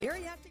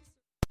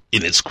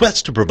In its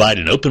quest to provide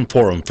an open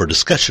forum for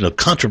discussion of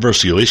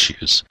controversial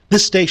issues,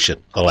 this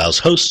station allows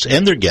hosts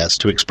and their guests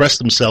to express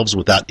themselves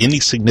without any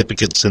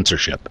significant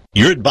censorship.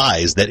 You're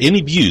advised that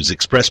any views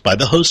expressed by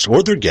the hosts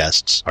or their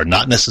guests are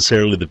not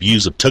necessarily the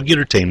views of Tug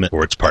Entertainment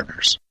or its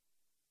partners.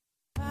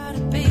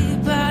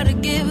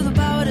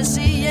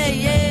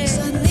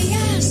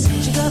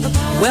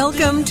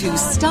 Welcome to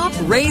Stop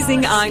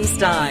Raising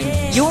Einstein.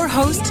 Your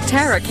host,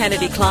 Tara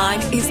Kennedy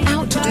Klein, is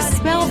out to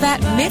dispel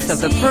that myth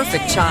of the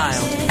perfect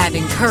child and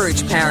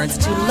encourage parents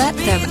to let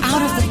them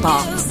out of the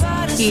box.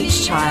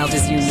 Each child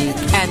is unique,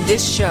 and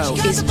this show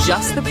is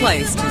just the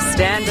place to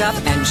stand up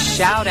and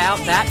shout out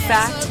that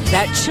fact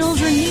that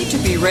children need to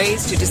be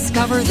raised to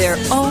discover their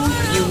own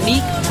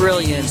unique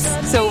brilliance.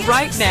 So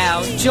right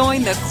now,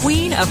 join the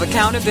Queen of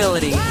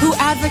Accountability, who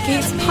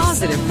advocates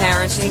positive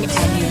parenting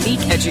and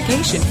unique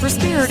education for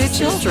spirited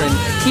children.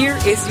 Here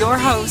is your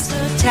host,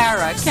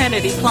 Tara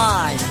Kennedy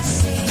Klein.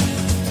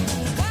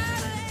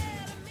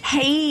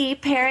 Hey,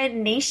 Parent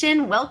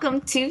Nation.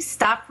 Welcome to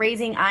Stop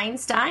Raising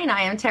Einstein.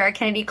 I am Tara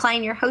Kennedy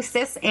Klein, your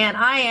hostess, and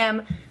I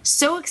am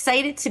so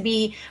excited to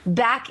be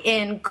back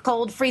in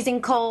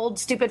freezing cold,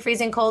 stupid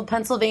freezing cold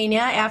Pennsylvania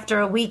after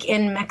a week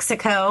in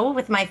Mexico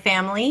with my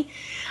family.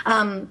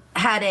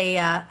 Had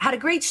a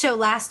great show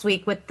last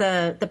week with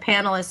the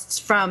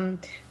panelists from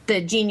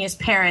the Genius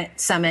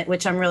Parent Summit,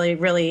 which I'm really,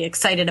 really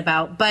excited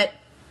about. But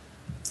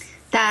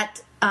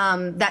that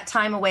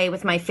time away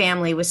with my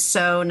family was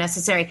so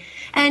necessary.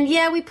 And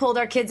yeah, we pulled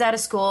our kids out of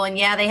school, and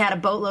yeah, they had a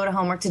boatload of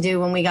homework to do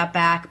when we got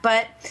back.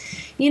 But,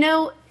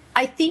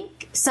 I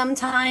think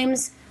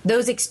sometimes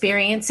those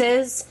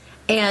experiences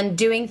and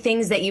doing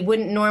things that you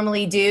wouldn't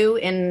normally do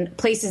in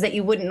places that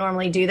you wouldn't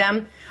normally do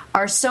them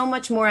are so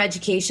much more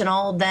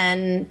educational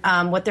than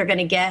what they're going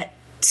to get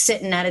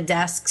sitting at a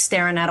desk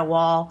staring at a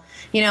wall.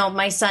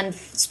 My son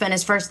spent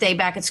his first day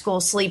back at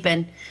school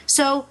sleeping,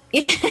 so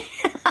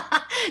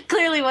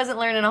clearly wasn't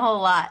learning a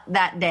whole lot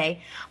that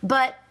day.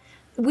 But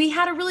we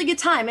had a really good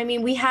time. I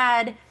mean, we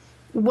had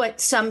what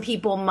some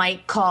people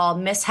might call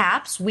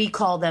mishaps. We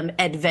call them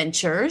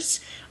adventures.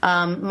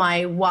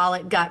 My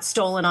wallet got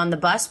stolen on the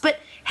bus, but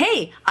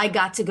hey, I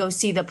got to go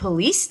see the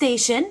police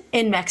station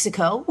in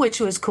Mexico, which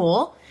was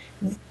cool.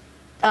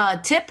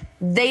 Tip,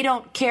 they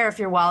don't care if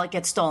your wallet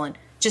gets stolen.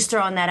 Just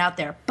throwing that out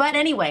there. But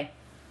anyway,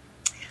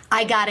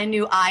 I got a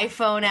new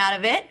iPhone out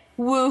of it.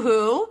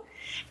 Woohoo.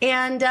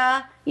 And,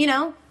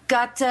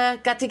 got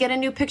to get a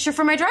new picture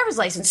for my driver's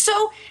license.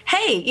 So,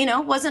 hey,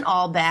 wasn't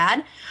all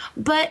bad.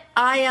 But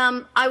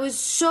I was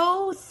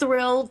so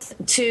thrilled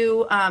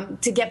to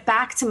get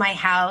back to my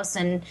house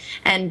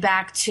and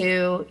back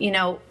to,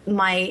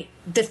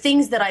 the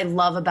things that I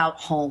love about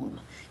home.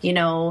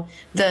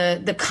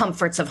 The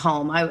comforts of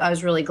home. I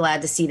was really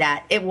glad to see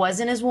that. It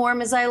wasn't as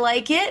warm as I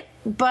like it,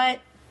 but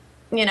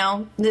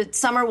the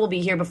summer will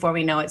be here before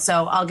we know it,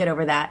 so I'll get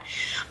over that.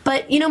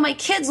 But, my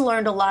kids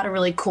learned a lot of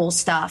really cool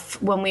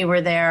stuff when we were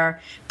there.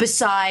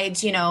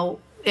 Besides,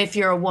 if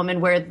you're a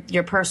woman, wear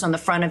your purse on the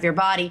front of your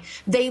body.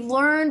 They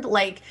learned,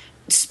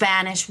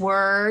 Spanish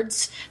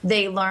words.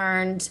 They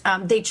learned,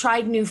 they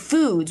tried new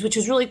foods, which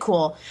was really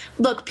cool.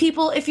 Look,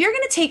 people, if you're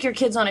going to take your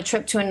kids on a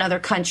trip to another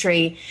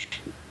country,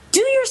 do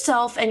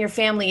yourself and your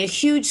family a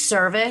huge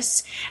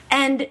service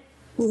and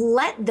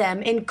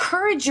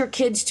encourage your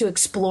kids to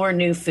explore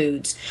new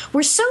foods.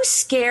 We're so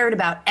scared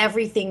about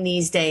everything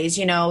these days,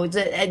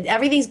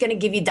 everything's going to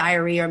give you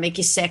diarrhea or make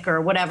you sick or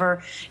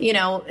whatever,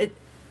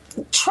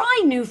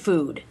 try new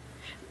food.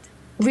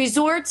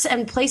 Resorts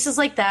and places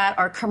like that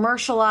are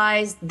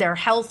commercialized, they're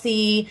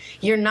healthy,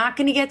 you're not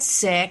going to get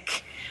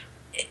sick.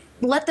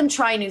 Let them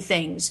try new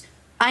things.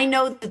 I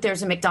know that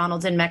there's a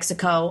McDonald's in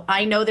Mexico.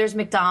 I know there's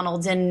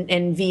McDonald's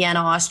in Vienna,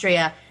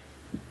 Austria.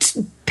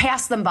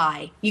 Pass them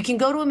by. You can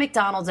go to a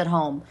McDonald's at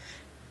home.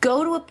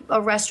 Go to a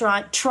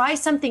restaurant. Try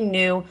something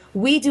new.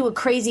 We do a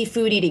crazy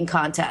food eating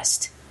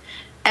contest.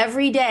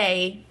 Every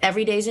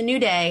day's a new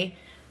day.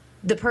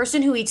 The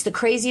person who eats the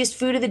craziest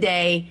food of the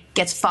day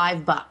gets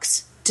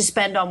 $5 to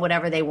spend on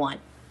whatever they want.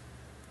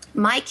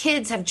 My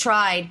kids have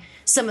tried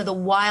some of the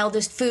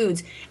wildest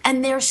foods,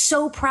 and they're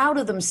so proud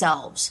of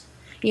themselves.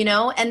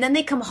 And then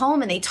they come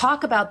home and they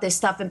talk about this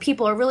stuff and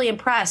people are really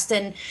impressed.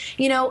 And,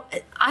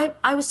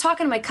 I was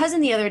talking to my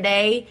cousin the other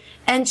day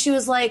and she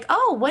was like,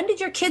 oh, when did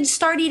your kids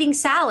start eating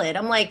salad?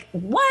 I'm like,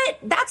 what?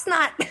 That's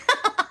not...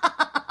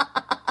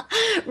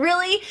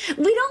 Really?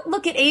 We don't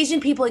look at Asian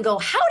people and go,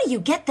 how do you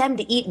get them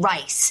to eat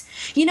rice?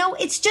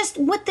 It's just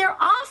what they're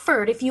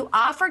offered. If you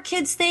offer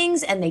kids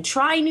things and they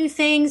try new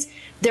things,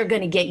 they're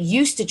going to get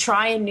used to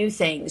trying new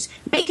things.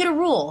 Make it a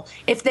rule.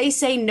 If they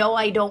say, no,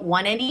 I don't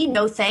want any,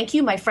 no, thank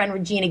you. My friend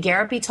Regina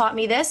Garapi taught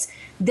me this.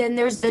 Then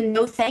there's the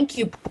no thank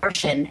you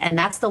portion, and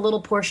that's the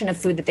little portion of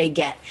food that they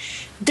get.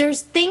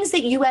 There's things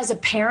that you as a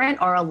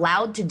parent are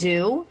allowed to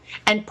do,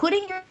 and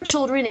putting your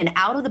children in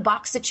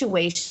out-of-the-box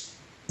situations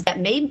that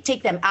may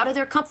take them out of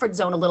their comfort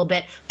zone a little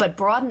bit, but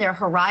broaden their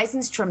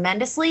horizons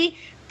tremendously,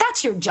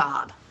 that's your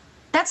job.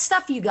 That's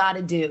stuff you got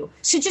to do.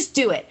 So just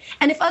do it.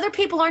 And if other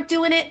people aren't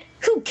doing it,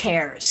 who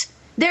cares?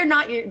 they're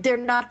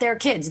not their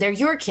kids. They're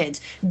your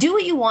kids. Do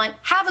what you want.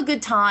 Have a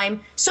good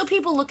time. So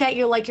people look at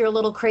you like you're a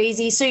little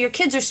crazy. So your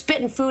kids are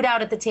spitting food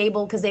out at the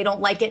table because they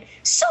don't like it.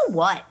 So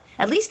what?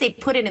 At least they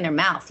put it in their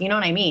mouth. You know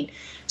what I mean?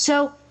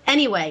 So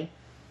anyway,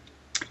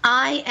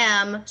 I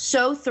am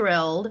so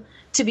thrilled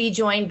to be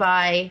joined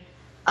by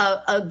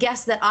a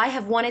guest that I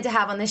have wanted to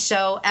have on this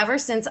show ever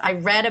since I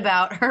read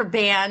about her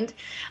band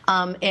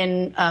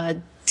in a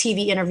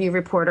TV interview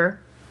reporter.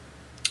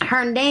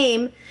 Her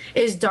name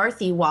is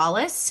Dorothy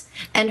Wallace,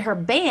 and her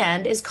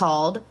band is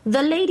called the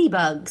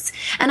LadyBugs.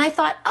 And I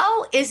thought,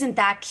 oh, isn't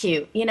that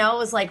cute? You know, it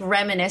was like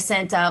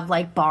reminiscent of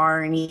like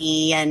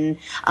Barney and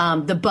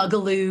the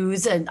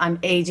Bugaloos. And I'm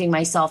aging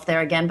myself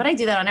there again, but I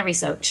do that on every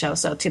show,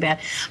 so too bad.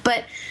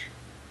 But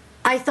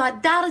I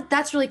thought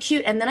that's really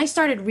cute. And then I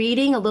started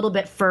reading a little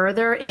bit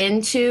further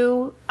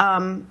into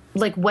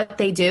like what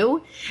they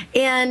do.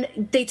 And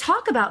they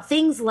talk about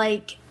things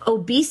like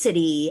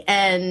obesity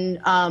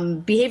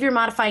and behavior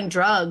modifying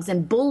drugs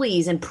and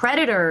bullies and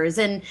predators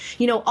and,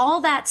 you know,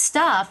 all that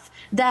stuff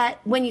that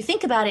when you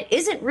think about it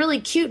isn't really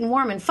cute and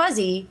warm and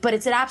fuzzy, but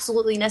it's an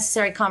absolutely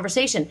necessary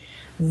conversation.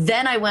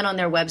 Then I went on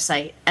their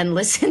website and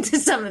listened to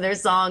some of their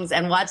songs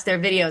and watched their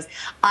videos.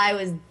 I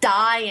was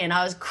dying.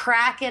 I was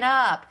cracking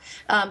up.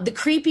 The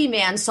Creepy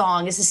Man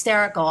song is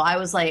hysterical. I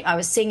was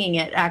singing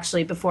it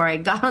actually before I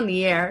got on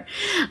the air.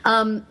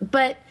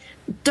 But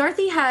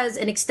Dorothy has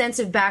an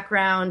extensive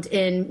background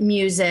in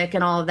music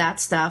and all of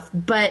that stuff.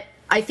 But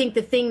I think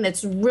the thing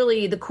that's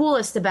really the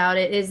coolest about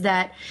it is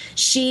that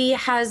she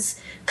has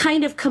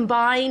kind of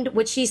combined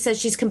what she says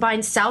she's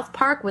combined South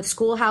Park with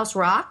Schoolhouse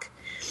Rock.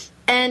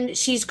 And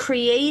she's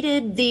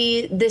created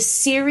this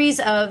series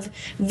of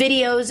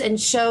videos and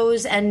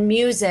shows and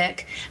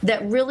music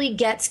that really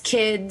gets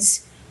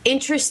kids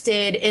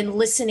interested in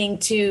listening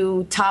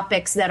to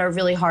topics that are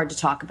really hard to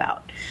talk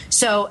about.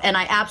 So, and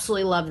I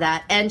absolutely love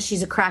that. And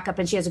she's a crack up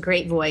and she has a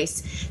great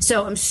voice.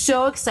 So I'm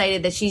so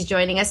excited that she's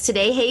joining us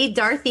today. Hey,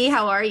 Dorothy,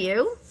 how are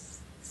you?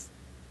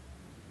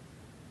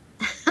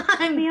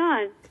 I'm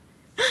on.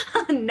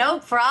 No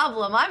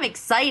problem. I'm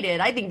excited.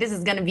 I think this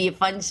is going to be a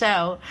fun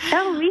show.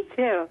 Oh, me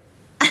too.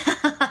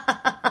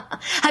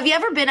 Have you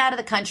ever been out of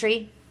the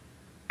country?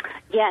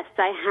 Yes,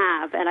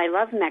 I have, and I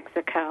love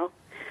Mexico.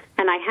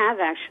 And I have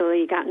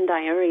actually gotten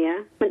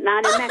diarrhea, but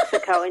not in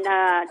Mexico, in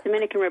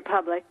Dominican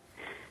Republic.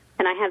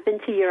 And I have been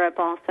to Europe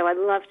also. I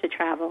love to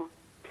travel.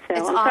 So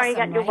I'm sorry you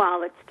got your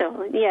wallet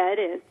stolen. Yeah, it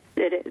is.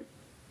 It is.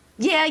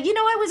 Yeah, you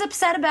know, I was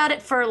upset about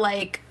it for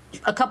like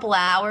a couple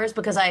hours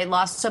because I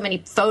lost so many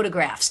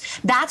photographs.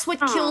 That's what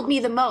killed me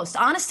the most.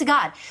 Honest to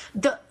God.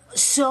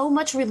 So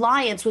much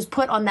reliance was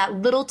put on that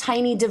little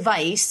tiny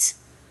device.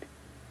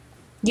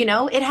 You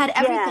know, it had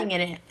everything in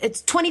it.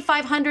 It's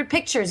 2,500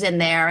 pictures in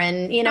there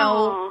and, you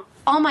know,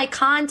 all my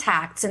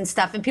contacts and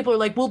stuff. And people are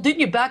like, well, didn't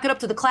you back it up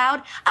to the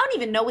cloud? I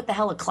don't even know what the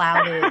hell a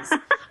cloud is.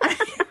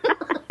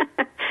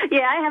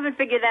 Yeah, I haven't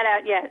figured that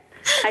out yet.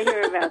 I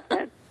hear about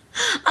that.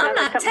 I'm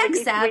not tech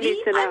savvy. We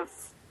need to know.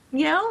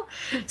 You know?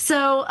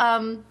 So,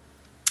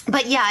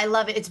 but yeah, I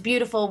love it. It's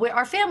beautiful.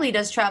 Our family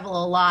does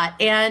travel a lot.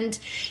 And,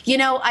 you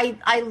know,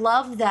 I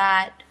love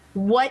that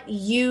what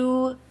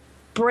you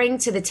bring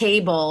to the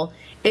table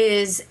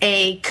is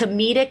a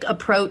comedic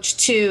approach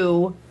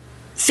to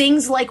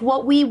things like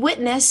what we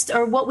witnessed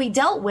or what we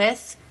dealt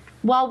with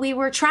while we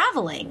were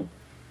traveling.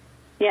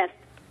 Yes.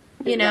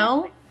 You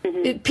know?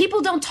 Mm-hmm.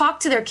 People don't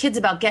talk to their kids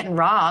about getting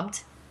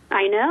robbed.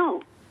 I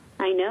know.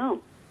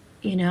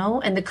 You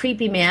know, and the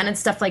Creepy Man and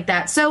stuff like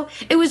that. So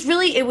it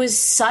was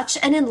such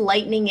an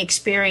enlightening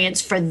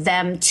experience for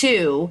them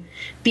too,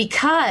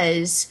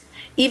 because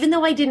even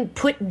though I didn't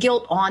put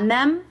guilt on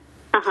them,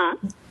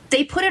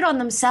 they put it on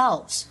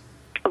themselves.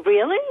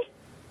 Really?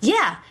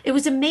 Yeah, it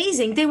was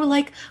amazing. They were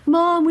like,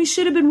 Mom, we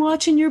should have been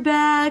watching your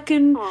back,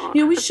 and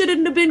you know, we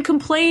shouldn't have been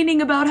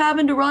complaining about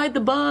having to ride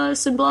the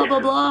bus and blah, blah,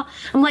 blah.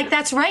 I'm like,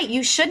 that's right,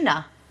 you shouldn't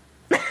have.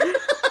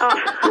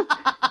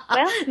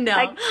 Well,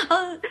 no.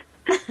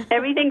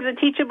 Everything's a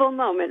teachable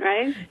moment,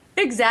 right?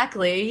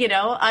 Exactly. You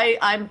know,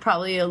 I'm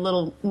probably a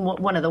little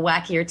one of the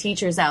wackier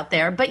teachers out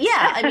there. But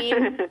yeah, I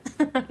mean,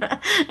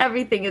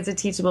 everything is a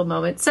teachable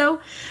moment. So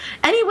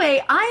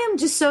anyway, I am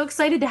just so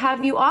excited to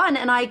have you on.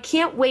 And I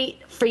can't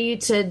wait for you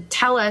to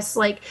tell us,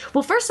 like,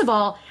 well, first of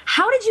all,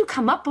 how did you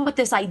come up with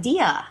this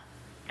idea?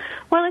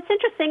 Well, it's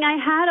interesting. I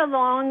had a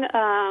long,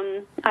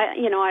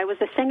 I was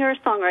a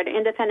singer-songwriter,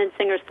 independent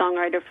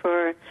singer-songwriter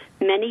for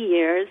many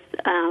years,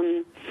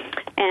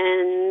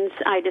 and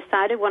I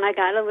decided when I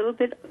got a little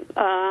bit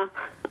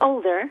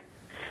older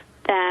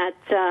that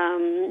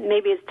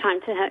maybe it's time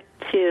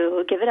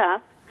to give it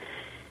up.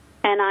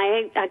 And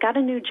I got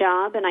a new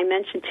job, and I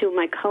mentioned to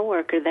my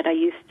coworker that I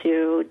used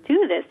to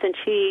do this, and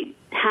she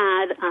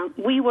had,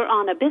 we were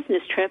on a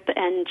business trip,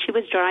 and she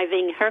was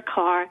driving her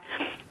car,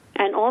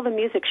 and all the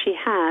music she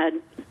had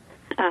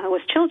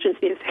was children's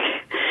music.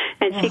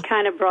 And she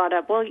kind of brought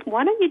up, well,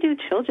 why don't you do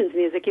children's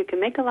music? You can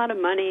make a lot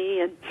of money.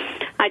 And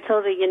I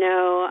told her,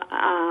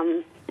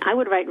 I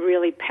would write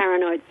really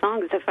paranoid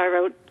songs. If I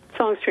wrote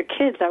songs for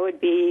kids, I would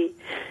be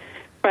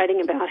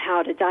writing about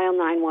how to dial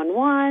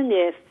 911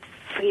 if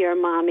your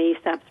mommy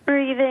stops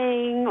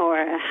breathing,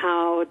 or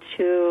how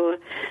to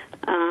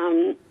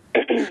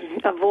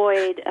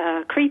avoid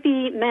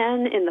creepy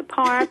men in the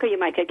park, or you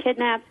might get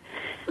kidnapped.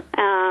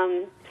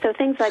 So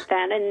things like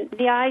that. And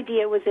the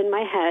idea was in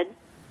my head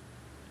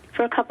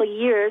for a couple of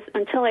years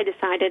until I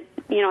decided,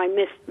 I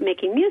missed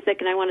making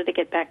music and I wanted to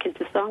get back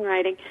into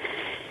songwriting.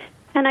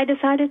 And I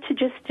decided to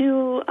just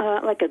do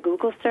like a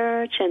Google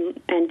search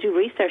and do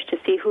research to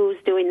see who's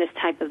doing this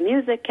type of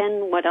music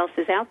and what else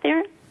is out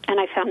there. And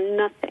I found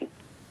nothing.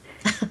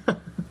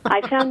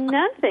 I found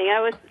nothing.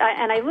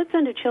 I looked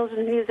under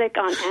children's music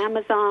on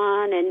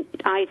Amazon and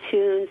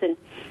iTunes, and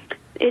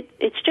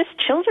it's just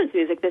children's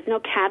music. There's no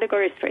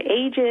categories for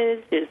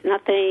ages. There's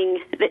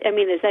nothing. I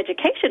mean, there's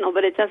educational,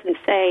 but it doesn't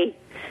say,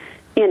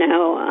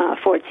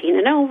 14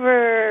 and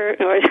over,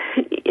 or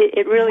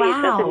it really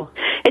doesn't.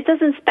 It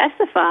doesn't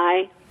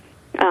specify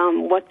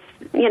what's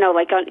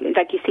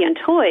like you see on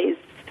Toys,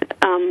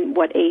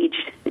 what age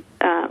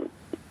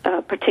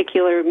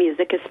particular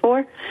music is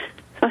for.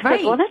 So I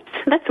said, well,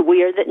 that's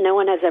weird that no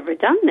one has ever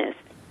done this.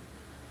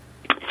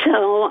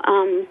 So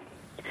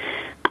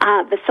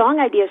the song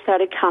idea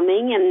started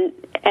coming,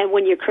 and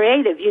when you're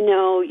creative,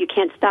 you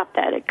can't stop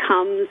that. It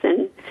comes,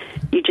 and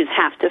you just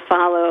have to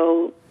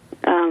follow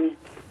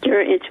your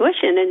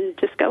intuition and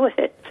just go with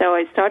it. So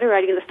I started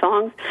writing the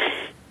songs.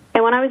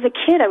 And when I was a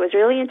kid, I was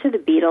really into the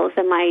Beatles,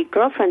 and my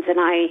girlfriends and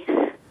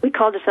I, we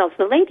called ourselves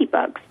the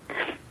LadyBugs,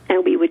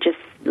 and we would just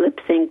lip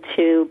sync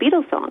to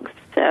Beatles songs.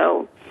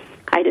 So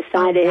I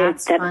decided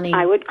that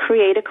I would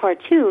create a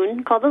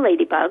cartoon called the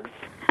LadyBugs.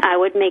 I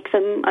would make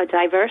them a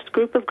diverse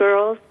group of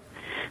girls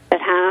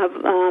that have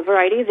a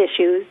variety of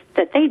issues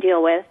that they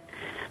deal with,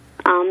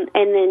 and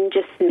then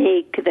just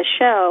make the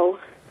show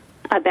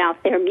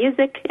about their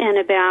music and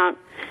about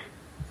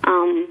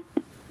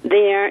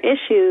their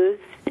issues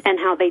and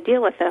how they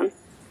deal with them,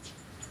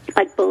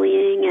 like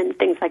bullying and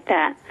things like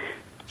that.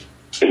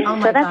 Oh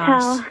my so that's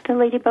how the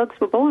LadyBugs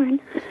were born.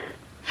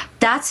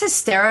 That's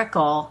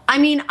hysterical. I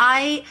mean,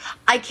 I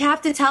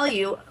have to tell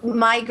you,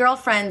 my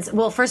girlfriends,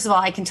 well, first of all,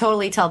 I can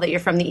totally tell that you're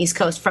from the East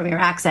Coast from your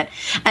accent.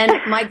 And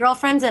my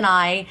girlfriends and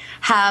I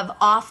have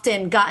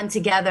often gotten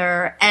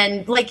together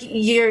and, like,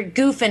 you're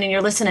goofing and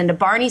you're listening to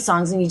Barney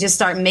songs and you just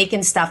start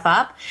making stuff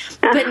up.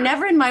 But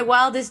never in my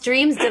wildest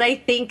dreams did I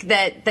think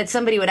that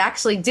somebody would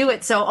actually do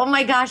it. So, oh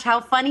my gosh,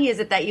 how funny is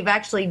it that you've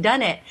actually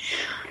done it?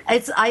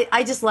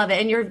 I just love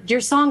it, and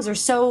your songs are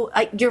so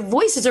your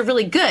voices are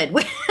really good,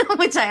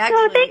 which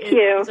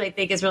I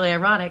think is really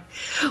ironic.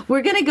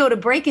 We're going to go to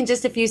break in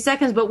just a few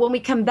seconds, but when we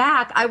come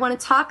back, I want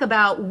to talk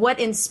about what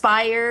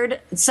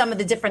inspired some of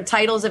the different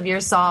titles of your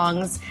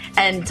songs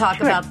and talk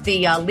about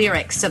the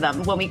lyrics to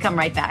them when we come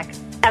right back.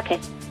 Okay.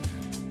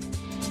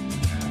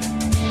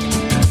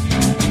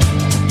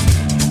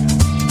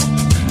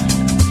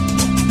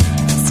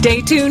 Stay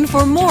tuned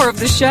for more of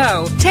the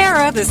show.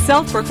 Tara, the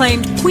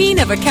self-proclaimed queen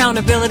of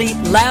accountability,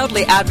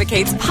 loudly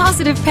advocates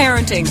positive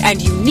parenting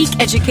and unique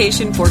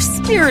education for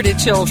spirited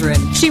children.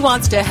 She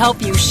wants to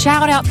help you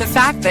shout out the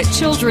fact that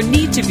children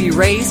need to be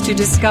raised to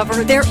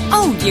discover their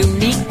own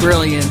unique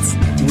brilliance.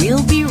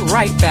 We'll be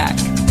right back.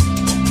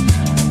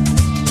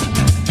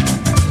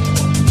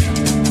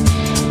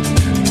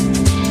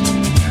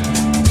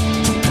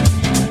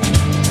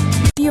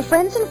 Do your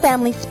friends and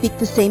family speak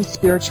the same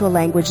spiritual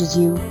language as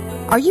you?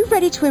 Are you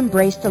ready to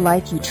embrace the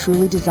life you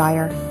truly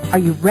desire? Are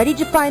you ready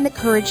to find the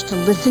courage to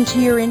listen to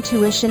your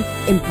intuition,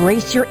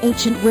 embrace your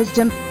ancient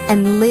wisdom,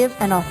 and live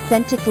an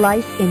authentic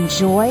life in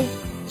joy?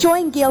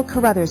 Join Gail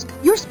Carruthers,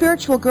 your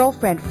spiritual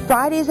girlfriend,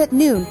 Fridays at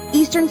noon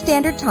Eastern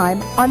Standard Time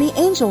on the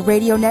Angel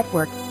Radio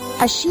Network,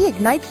 as she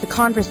ignites the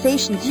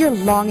conversations you're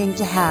longing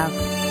to have.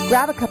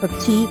 Grab a cup of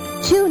tea,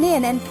 tune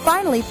in, and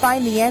finally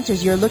find the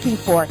answers you're looking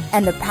for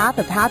and the path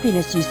of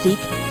happiness you seek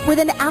with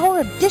an hour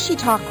of dishy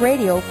talk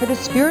radio for the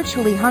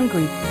spiritually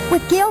hungry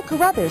with Gail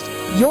Carruthers,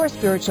 your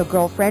spiritual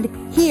girlfriend,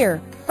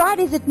 here,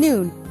 Fridays at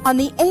noon on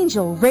the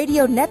Angel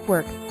Radio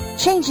Network.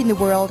 Changing the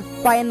world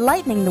by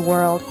enlightening the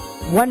world,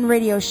 one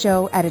radio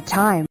show at a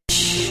time.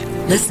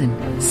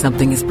 Listen,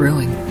 something is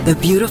brewing. The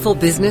beautiful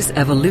business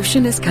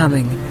evolution is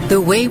coming.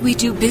 The way we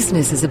do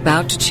business is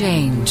about to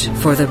change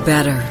for the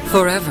better,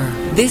 forever.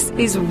 This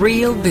is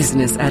real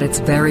business at its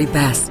very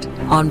best.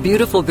 On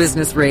Beautiful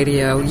Business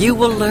Radio, you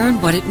will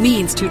learn what it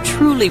means to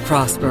truly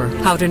prosper,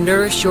 how to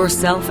nourish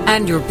yourself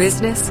and your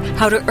business,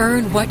 how to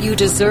earn what you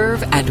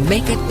deserve and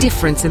make a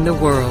difference in the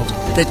world.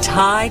 The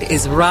tide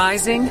is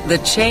rising. The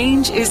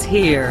change is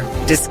here.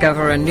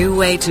 Discover a new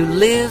way to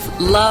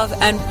live, love,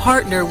 and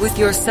partner with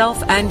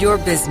yourself and your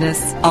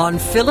business on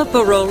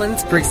Philippa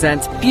Rowlands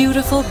Presents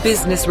Beautiful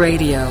Business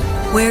Radio,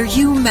 where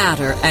you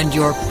matter and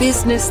your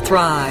business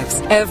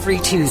thrives, every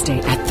Tuesday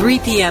at 3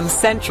 p.m.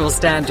 Central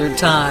Standard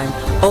Time,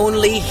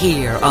 only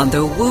here on the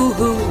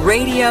Woohoo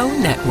Radio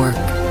Network.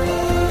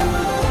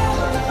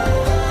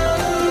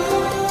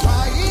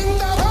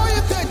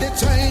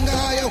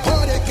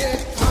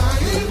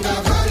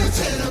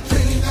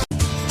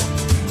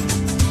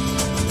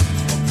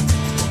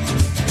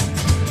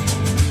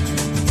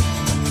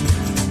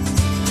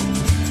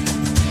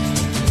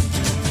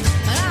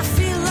 I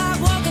feel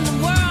like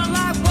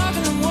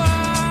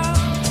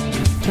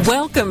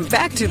Welcome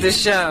back to the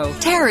show.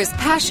 Tara's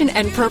passion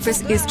and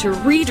purpose is to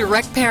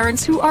redirect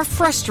parents who are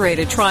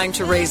frustrated trying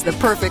to raise the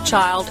perfect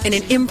child in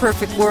an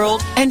imperfect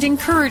world and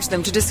encourage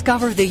them to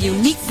discover the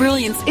unique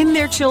brilliance in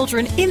their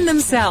children in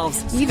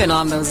themselves, even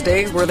on those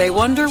days where they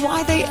wonder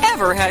why they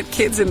ever had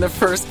kids in the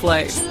first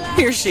place.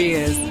 Here she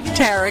is,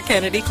 Tara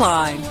Kennedy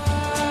Klein.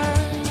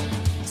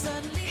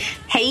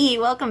 Hey,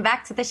 welcome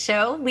back to the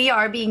show. We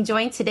are being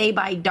joined today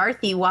by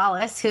Dorothy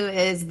Wallace, who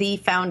is the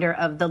founder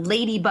of the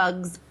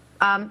LadyBugs.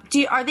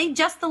 Are they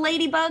just the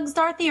LadyBugs,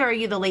 Dorothy, or are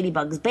you the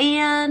LadyBugs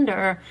band?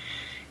 Or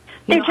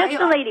They're just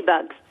the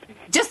LadyBugs.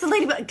 Just the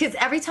LadyBugs, because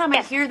every time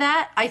I hear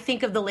that, I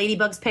think of the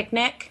LadyBugs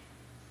Picnic.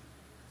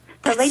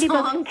 The LadyBugs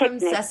song Picnic from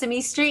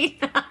Sesame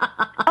Street.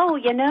 Oh,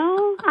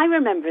 I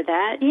remember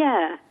that.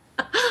 Yeah.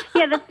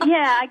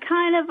 I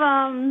kind of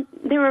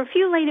there were a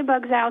few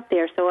Ladybugs out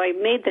there, so I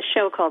made the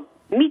show called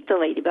Meet the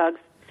Ladybugs,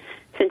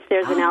 since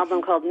there's an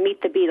album called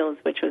Meet the Beatles,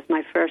 which was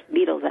my first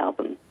Beatles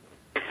album.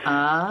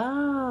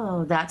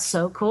 Oh, that's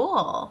so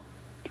cool.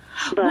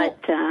 But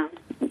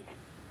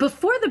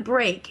before the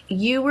break,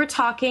 you were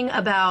talking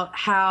about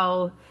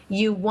how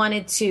you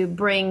wanted to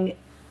bring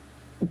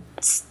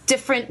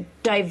different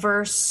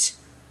diverse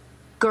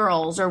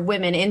girls or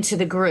women into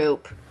the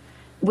group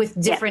with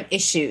different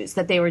issues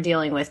that they were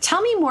dealing with.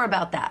 Tell me more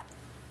about that.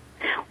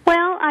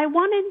 Well, I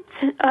wanted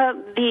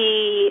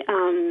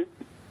the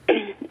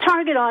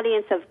target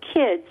audience of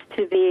kids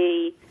to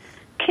be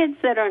kids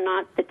that are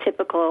not the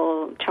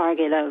typical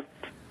target of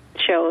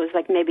shows,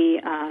 like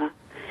maybe,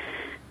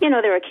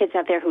 there are kids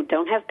out there who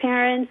don't have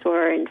parents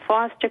or in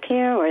foster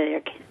care or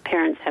their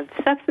parents have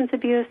substance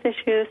abuse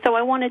issues. So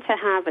I wanted to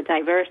have a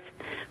diverse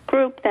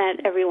group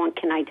that everyone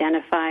can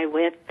identify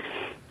with.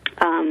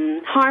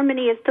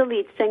 Harmony is the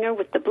lead singer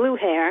with the blue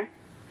hair,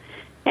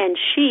 and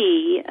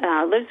she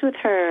lives with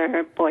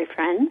her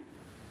boyfriend,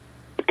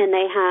 and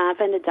they have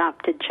an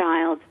adopted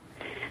child.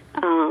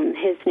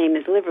 His name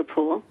is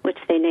Liverpool, which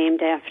they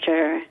named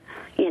after,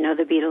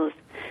 the Beatles,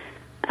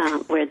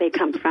 where they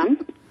come from.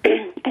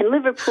 And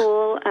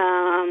Liverpool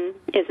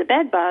is a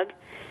bed bug,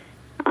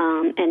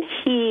 and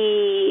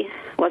he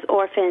was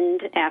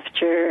orphaned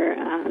after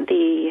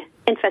the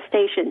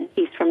infestation.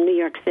 He's from New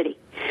York City.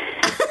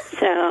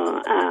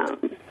 So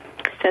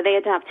they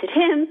adopted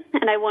him,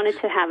 and I wanted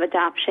to have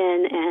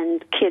adoption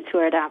and kids who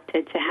are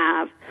adopted to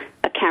have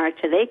a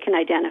character they can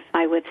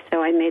identify with,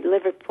 so I made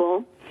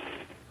Liverpool.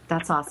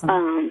 That's awesome.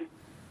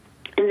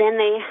 And then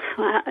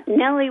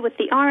Nellie with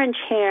the orange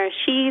hair,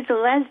 she's a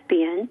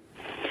lesbian,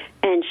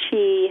 and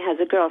she has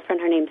a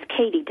girlfriend. Her name's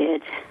Katie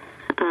Did.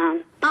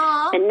 And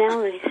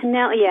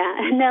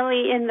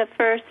Nellie in the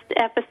first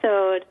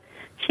episode,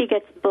 she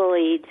gets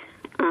bullied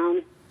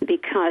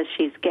because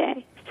she's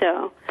gay.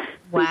 So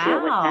we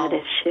deal with that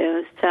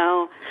issue.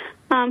 So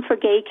for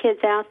gay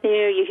kids out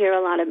there, you hear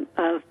a lot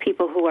of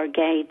people who are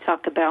gay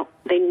talk about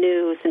they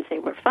knew since they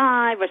were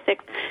 5 or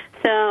 6.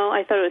 So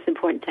I thought it was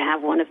important to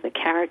have one of the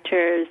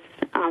characters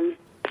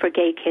for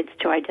gay kids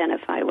to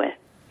identify with.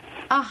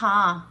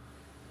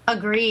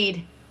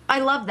 Agreed. I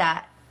love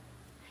that.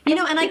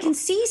 And I can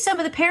see some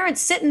of the parents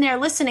sitting there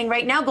listening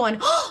right now going,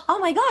 oh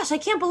my gosh, I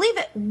can't believe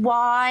it.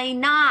 Why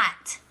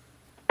not?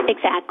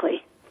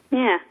 Exactly.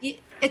 Yeah.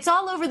 It's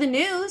all over the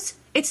news.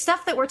 It's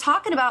stuff that we're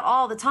talking about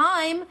all the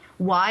time.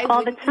 Why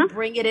wouldn't you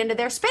bring it into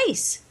their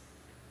space?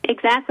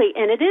 Exactly,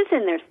 and it is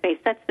in their space.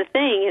 That's the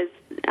thing, is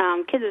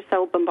kids are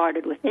so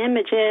bombarded with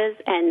images,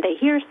 and they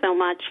hear so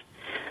much.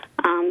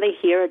 They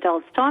hear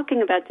adults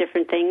talking about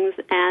different things,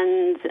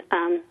 and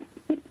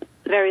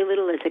very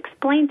little is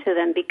explained to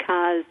them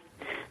because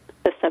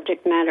the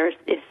subject matter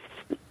is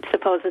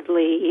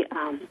supposedly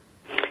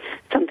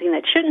something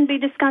that shouldn't be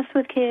discussed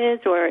with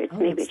kids, or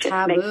maybe it just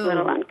taboo. makes a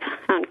little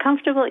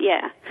uncomfortable.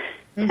 Yeah,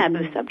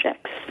 taboo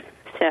subjects.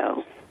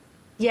 So,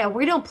 yeah,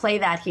 we don't play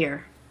that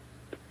here.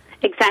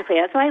 Exactly.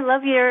 That's why I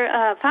love your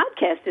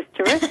podcast. It's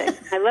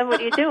terrific. I love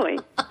what you're doing.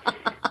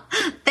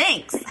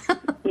 Thanks.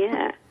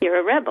 Yeah, you're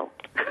a rebel.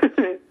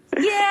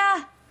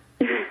 Yeah.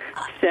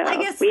 So I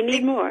guess we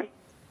need more.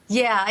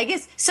 Yeah, I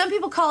guess some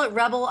people call it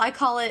rebel. I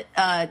call it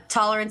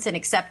tolerance and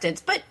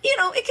acceptance. But,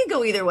 it can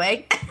go either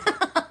way.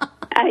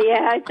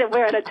 I said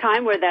we're at a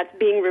time where that's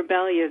being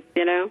rebellious,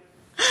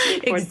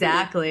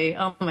 Exactly.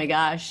 Oh, my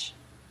gosh.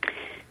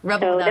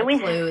 Rebel without a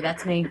clue.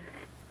 That's me.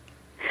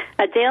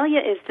 Adelia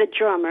is the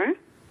drummer.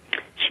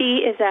 She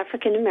is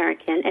African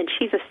American, and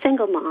she's a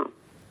single mom.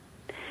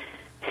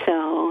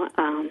 So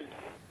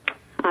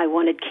I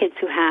wanted kids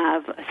who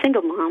have a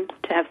single mom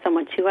to have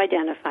someone to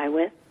identify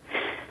with,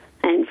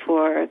 and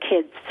for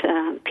kids,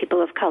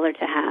 people of color,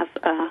 to have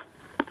a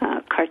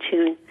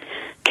cartoon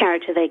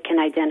character they can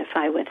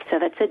identify with. So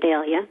that's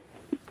Adelia.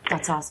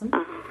 That's awesome.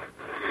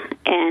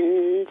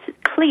 And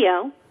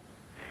Cleo,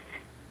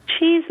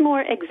 she's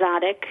more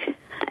exotic,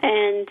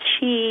 and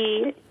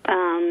she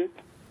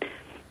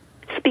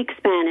speaks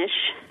Spanish.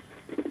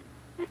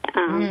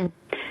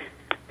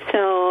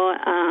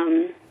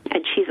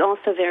 And she's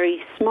also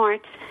very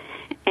smart,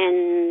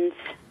 and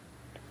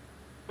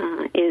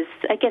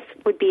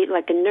would be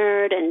like a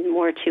nerd and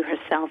more to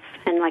herself,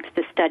 and likes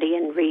to study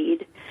and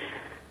read.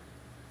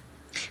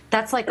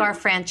 That's like our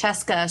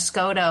Francesca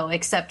Escoto,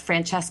 except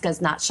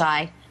Francesca's not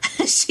shy.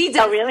 She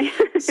does, oh, really?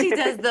 She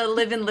does the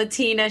Livin'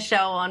 Latina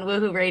show on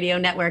Woohoo Radio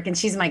Network, and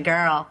she's my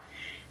girl.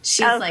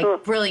 She's cool.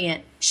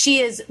 Brilliant. She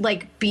is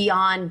like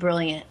beyond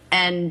brilliant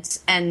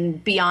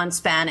and beyond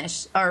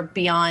Spanish or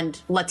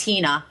beyond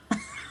Latina.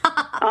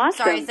 Awesome.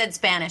 Sorry, I said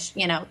Spanish.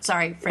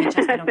 Sorry,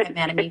 Francesca, don't get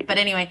mad at me. But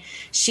anyway,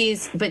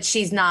 she's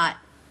not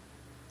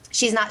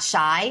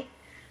shy,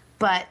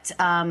 but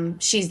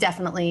she's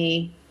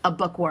definitely a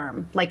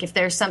bookworm. Like if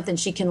there's something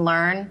she can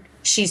learn,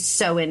 she's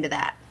so into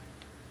that.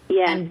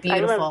 Yeah, and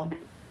beautiful,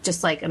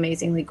 just like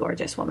amazingly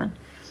gorgeous woman.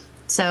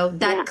 So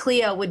that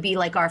Cleo would be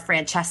like our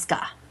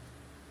Francesca.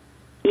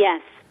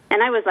 Yes,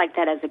 and I was like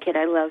that as a kid.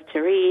 I loved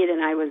to read,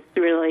 and I was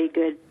really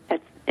good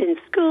in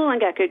school and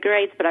got good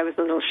grades, but I was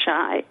a little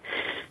shy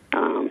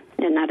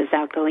and not as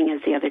outgoing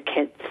as the other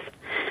kids.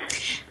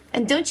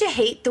 And don't you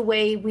hate the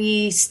way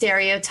we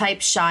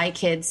stereotype shy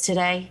kids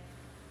today?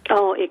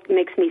 Oh, it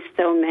makes me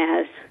so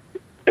mad.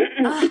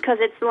 Because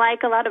it's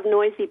like a lot of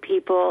noisy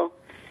people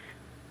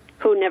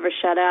who never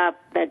shut up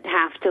that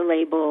have to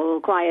label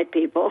quiet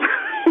people.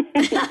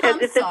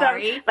 I'm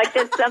sorry. Like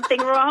there's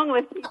something wrong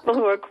with people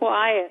who are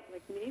quiet.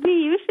 Like maybe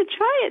you should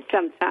try it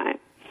sometime.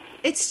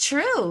 It's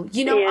true.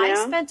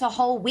 I spent a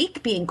whole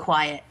week being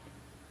quiet.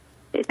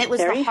 It was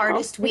the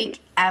hardest week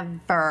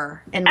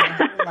ever in my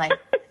whole life.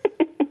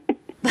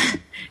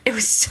 It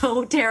was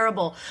so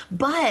terrible.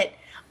 But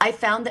I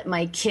found that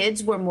my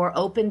kids were more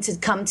open to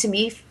come to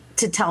me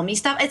to tell me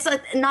stuff. It's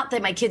not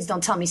that my kids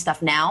don't tell me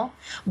stuff now,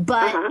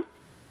 but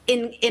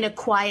in a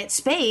quiet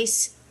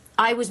space,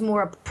 I was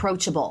more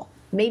approachable.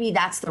 Maybe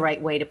that's the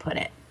right way to put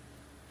it.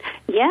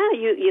 Yeah,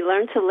 you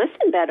learn to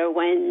listen better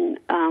when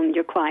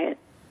you're quiet.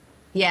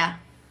 Yeah.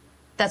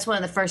 That's one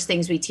of the first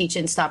things we teach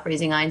in Stop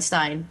Raising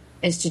Einstein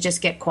is to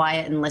just get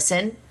quiet and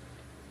listen.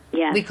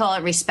 Yeah. We call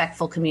it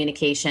respectful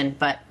communication,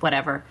 but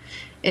whatever.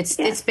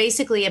 It's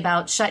basically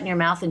about shutting your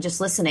mouth and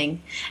just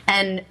listening.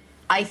 And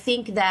I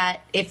think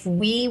that if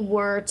we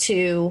were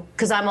to,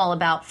 because I'm all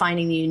about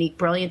finding the unique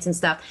brilliance and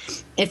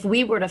stuff, if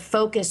we were to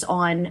focus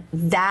on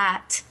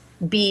that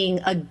being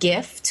a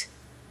gift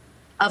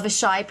of a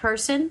shy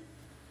person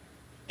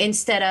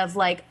instead of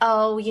like,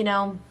 oh,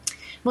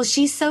 well,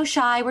 she's so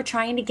shy, we're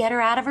trying to get her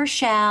out of her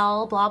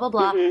shell, blah, blah,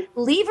 blah. Mm-hmm.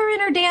 Leave her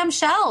in her damn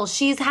shell.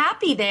 She's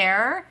happy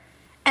there.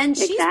 And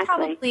she's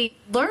probably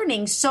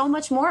learning so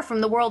much more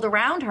from the world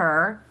around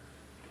her,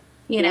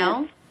 you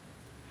know?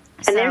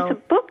 And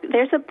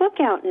there's a book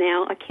out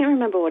now. I can't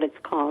remember what it's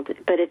called,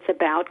 but it's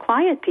about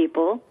quiet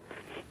people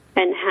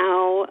and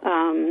how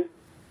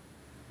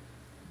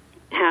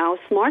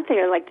smart they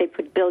are. Like they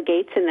put Bill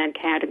Gates in that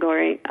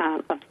category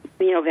of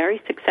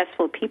very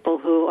successful people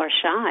who are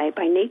shy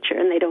by nature,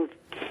 and they don't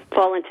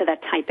fall into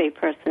that type A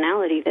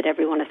personality that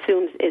everyone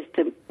assumes is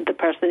the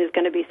person who's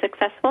going to be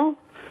successful.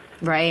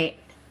 Right.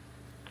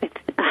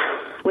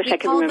 Wish I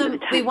could remember the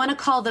title. We want to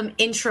call them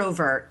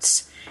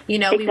introverts. We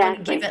want to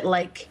give it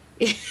like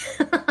I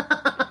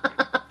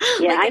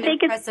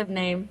think impressive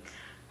name.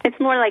 It's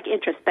more like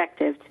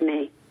introspective to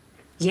me.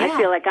 Yeah. I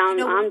feel like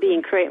I'm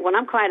being creative. When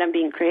I'm quiet, I'm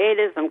being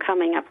creative. I'm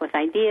coming up with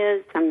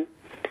ideas. I'm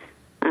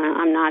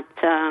not.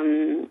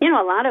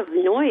 A lot of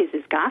noise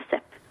is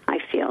gossip, I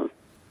feel.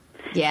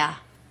 Yeah.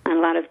 And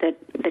a lot of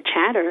the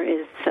chatter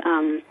is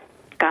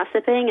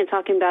gossiping and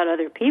talking about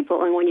other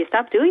people. And when you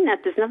stop doing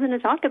that, there's nothing to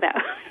talk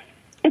about.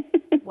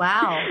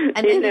 Wow.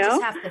 And then you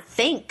just have to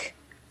think.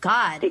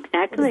 God.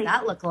 Exactly. What does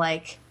that look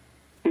like?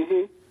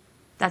 Mm-hmm.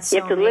 That's so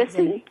you have to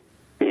amazing. Listen.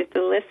 You have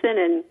to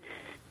listen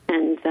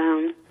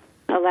and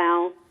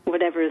allow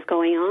whatever is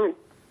going on.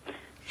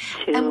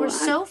 And we're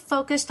so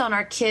focused on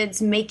our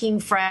kids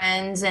making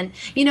friends. And,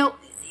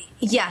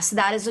 yes,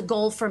 that is a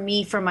goal for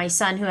me, for my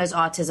son who has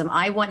autism.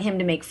 I want him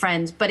to make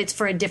friends, but it's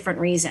for a different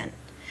reason.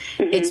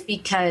 Mm-hmm. It's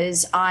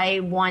because I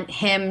want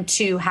him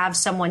to have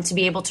someone to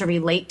be able to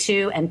relate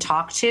to and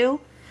talk to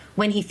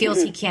when he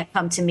feels he can't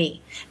come to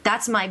me.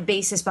 That's my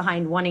basis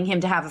behind wanting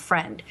him to have a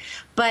friend.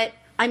 But,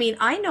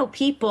 I know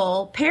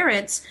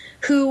parents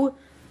who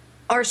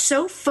are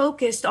so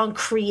focused on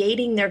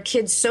creating their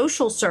kids'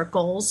 social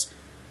circles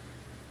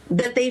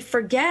that they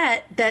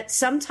forget that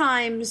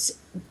sometimes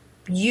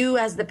you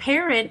as the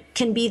parent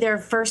can be their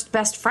first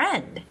best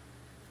friend.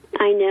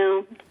 I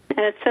know. And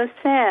it's so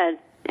sad.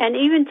 And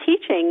even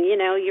teaching,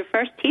 your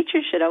first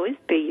teacher should always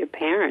be your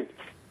parents.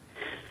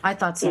 I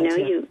thought so,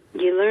 too.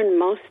 You learn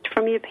most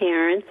from your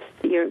parents.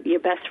 Your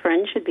best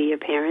friend should be your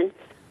parents.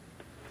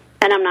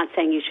 And I'm not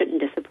saying you shouldn't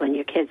discipline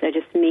your kids. I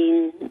just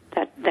mean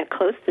that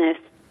closeness,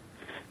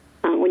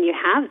 when you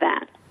have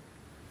that.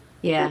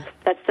 Yeah.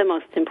 That's the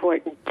most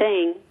important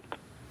thing.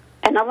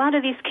 And a lot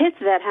of these kids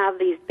that have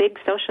these big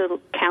social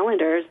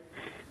calendars,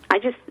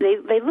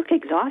 they look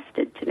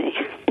exhausted to me.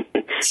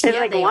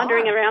 They're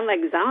wandering around like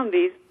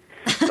zombies,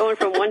 going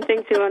from one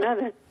thing to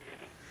another.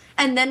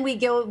 And then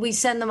we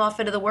send them off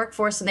into the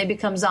workforce and they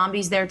become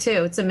zombies there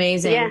too. It's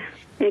amazing. Yeah,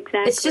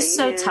 exactly. It's just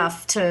so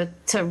tough to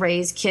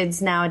raise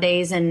kids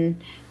nowadays.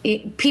 And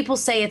people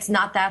say it's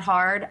not that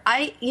hard.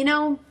 I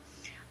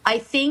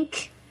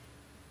think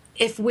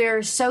if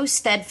we're so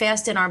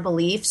steadfast in our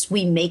beliefs,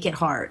 we make it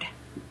hard.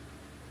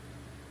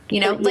 You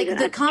know, like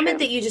the comment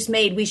that you just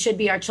made, we should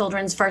be our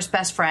children's first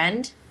best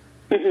friend.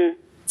 Mm-hmm.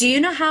 Do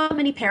you know how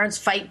many parents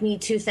fight me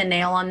tooth and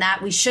nail on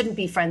that? We shouldn't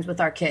be friends with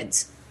our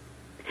kids.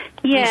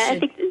 Yeah, I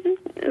think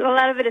a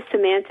lot of it is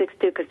semantics,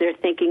 too, because they're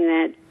thinking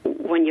that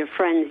when you're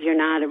friends, you're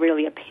not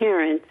really a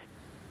parent.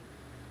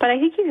 But I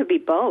think you could be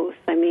both.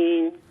 I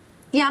mean...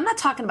 Yeah, I'm not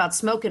talking about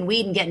smoking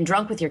weed and getting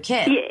drunk with your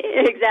kid. Yeah,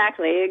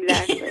 exactly.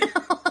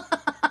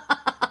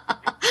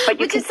 But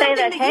you could say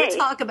that, hey... you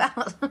talk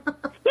about.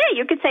 Yeah,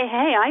 you could say,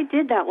 hey, I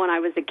did that when I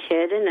was a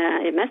kid,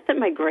 and it messed up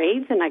my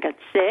grades, and I got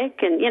sick,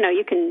 and,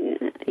 you can,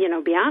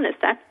 be honest.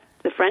 That's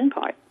the friend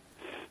part.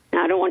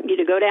 Now, I don't want you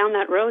to go down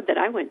that road that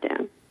I went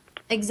down.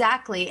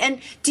 Exactly. And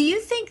do you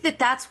think that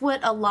that's what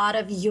a lot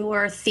of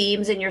your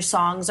themes and your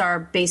songs are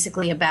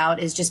basically about,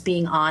 is just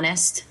being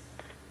honest?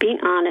 Being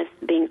honest,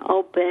 being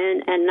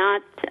open, and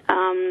not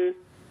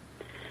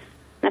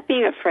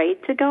being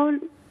afraid to go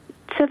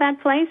to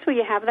that place where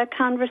you have that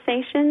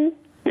conversation.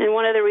 And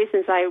one of the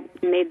reasons I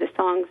made the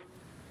songs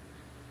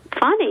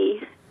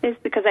funny is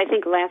because I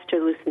think laughter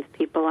loosens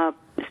people up,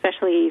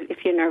 especially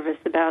if you're nervous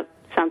about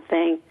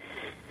something.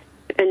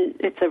 And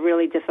it's a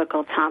really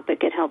difficult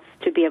topic. It helps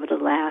to be able to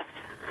laugh.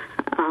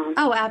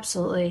 Oh,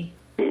 absolutely.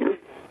 Yeah.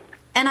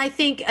 And I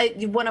think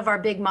one of our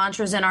big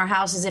mantras in our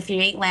house is, if you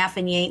ain't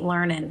laughing, you ain't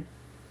learning.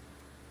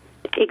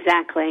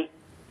 Exactly.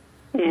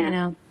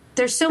 Yeah.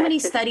 There's so many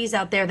studies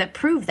out there that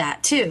prove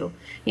that, too.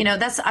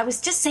 I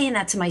was just saying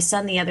that to my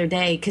son the other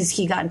day because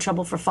he got in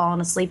trouble for falling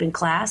asleep in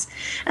class.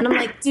 And I'm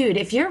like, dude,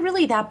 if you're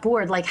really that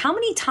bored, like, how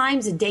many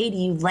times a day do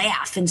you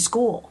laugh in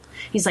school?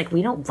 He's like,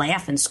 we don't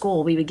laugh in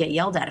school. We would get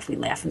yelled at if we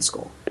laugh in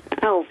school.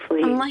 Oh,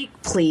 please. I'm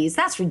like, please,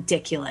 that's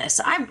ridiculous.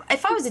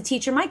 If I was a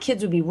teacher, my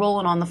kids would be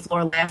rolling on the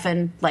floor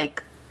laughing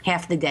like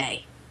half the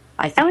day,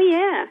 I think. Oh,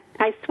 yeah.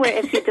 I swear,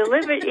 if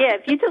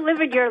you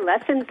delivered your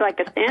lessons like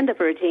a stand-up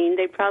routine,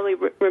 they'd probably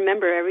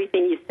remember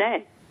everything you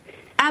say.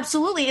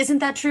 Absolutely. Isn't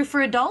that true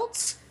for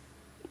adults?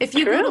 If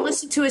you go to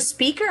listen to a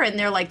speaker and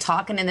they're like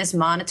talking in this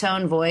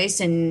monotone voice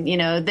and,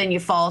 then you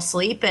fall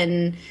asleep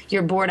and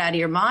you're bored out of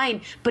your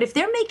mind. But if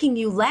they're making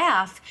you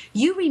laugh,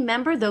 you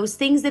remember those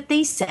things that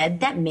they said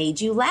that made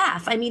you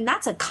laugh. I mean,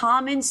 that's a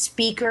common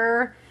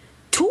speaker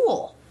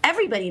tool.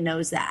 Everybody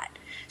knows that.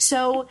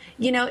 So,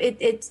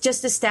 it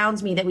just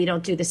astounds me that we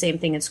don't do the same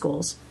thing in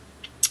schools.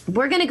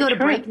 We're going to go to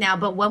break now,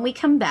 but when we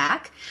come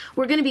back,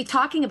 we're going to be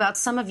talking about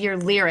some of your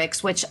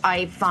lyrics, which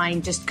I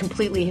find just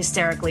completely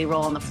hysterically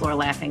roll on the floor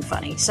laughing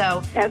funny.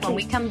 So when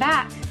we come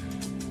back...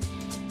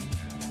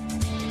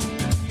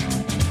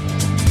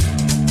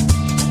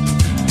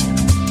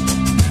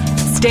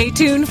 Stay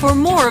tuned for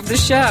more of the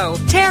show.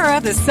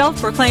 Tara, the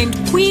self-proclaimed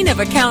queen of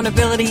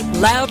accountability,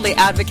 loudly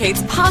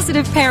advocates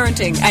positive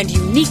parenting and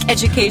unique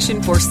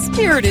education for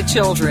spirited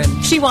children.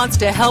 She wants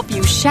to help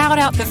you shout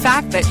out the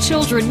fact that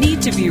children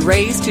need to be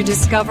raised to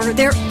discover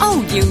their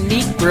own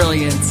unique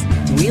brilliance.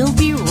 We'll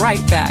be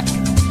right back.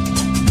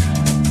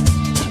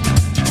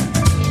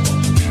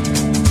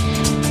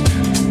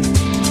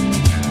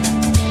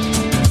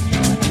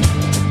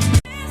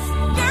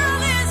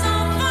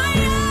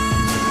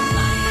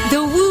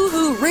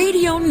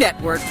 Radio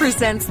Network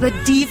presents the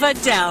Diva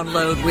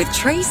Download with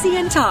Tracy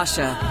and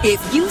Tasha.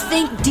 If you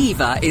think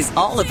Diva is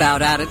all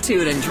about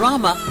attitude and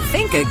drama,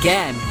 think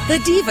again. The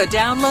Diva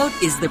Download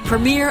is the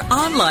premier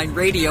online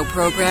radio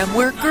program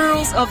where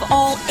girls of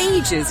all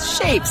ages,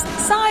 shapes,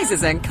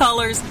 sizes, and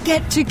colors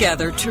get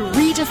together to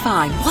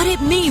redefine what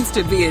it means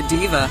to be a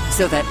diva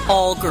so that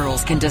all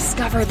girls can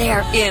discover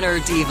their inner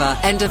diva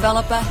and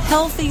develop a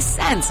healthy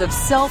sense of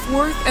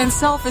self-worth and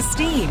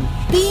self-esteem.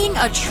 Being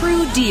a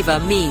true diva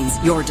means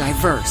you're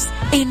diverse,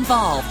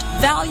 involved,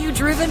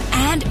 value-driven,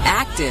 and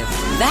active.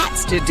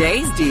 That's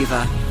today's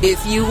diva.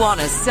 If you want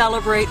to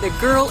celebrate the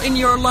girl in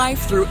your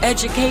life through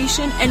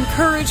education,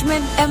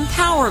 encouragement,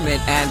 empowerment,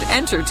 and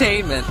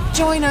entertainment,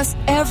 join us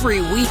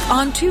every week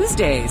on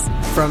Tuesdays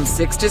from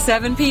 6 to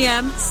 7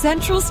 p.m.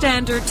 Central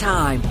Standard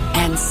Time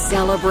and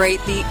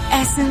celebrate the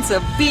essence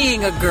of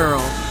being a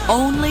girl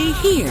only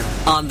here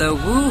on the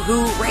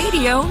Woohoo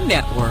Radio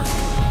Network.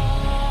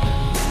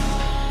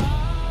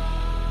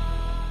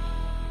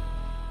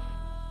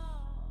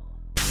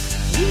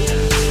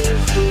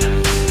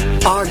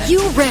 Are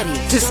you ready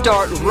to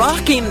start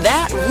rocking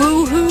that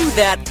woohoo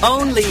that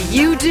only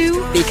you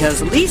do?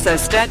 Because Lisa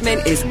Stedman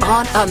is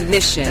on a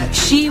mission.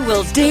 She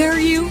will dare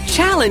you,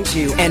 challenge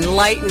you,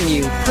 enlighten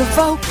you,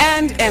 provoke,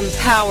 and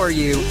empower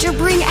you to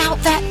bring out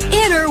that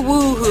inner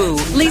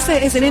woohoo.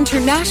 Lisa is an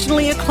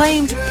internationally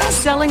acclaimed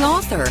best-selling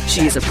author.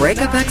 She's a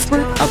breakup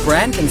expert, a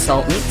brand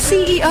consultant,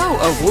 CEO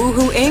of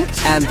Woohoo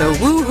Inc. and the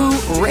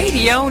Woohoo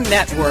Radio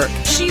Network.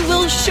 She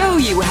will show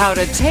you how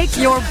to take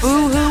your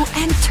boohoo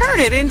and turn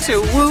it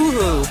into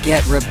woohoo.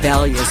 Get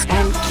rebellious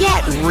and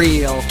get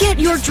real. Get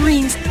your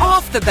dreams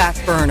off the back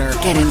burner.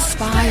 Get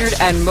inspired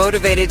and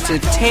motivated to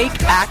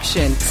take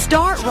action.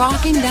 Start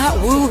rocking that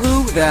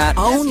woohoo that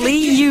only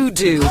you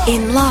do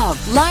in love,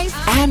 life,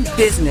 and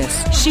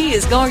business. She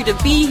is going to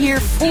be here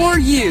for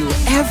you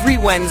every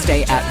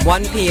Wednesday at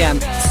 1 p.m.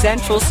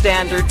 Central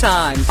Standard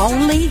Time.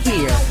 Only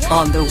here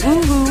on the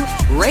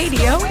Woohoo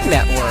Radio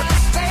Network.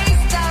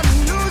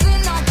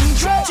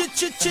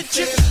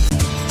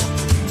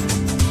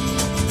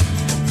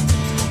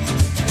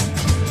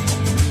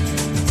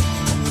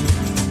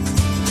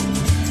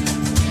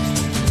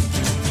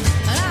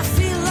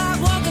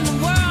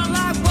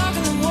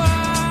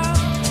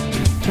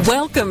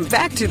 Welcome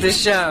back to the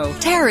show.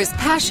 Tara's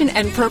passion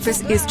and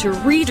purpose is to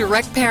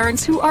redirect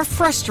parents who are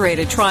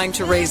frustrated trying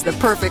to raise the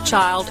perfect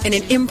child in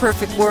an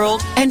imperfect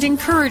world and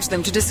encourage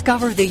them to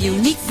discover the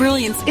unique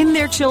brilliance in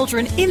their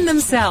children in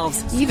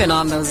themselves, even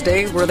on those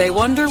days where they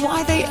wonder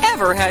why they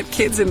ever had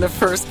kids in the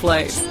first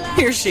place.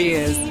 Here she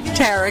is,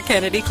 Tara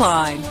Kennedy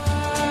Klein.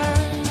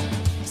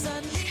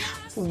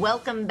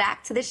 Welcome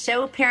back to the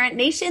show, Parent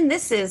Nation.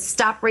 This is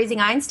Stop Raising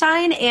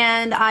Einstein,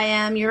 and I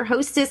am your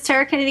hostess,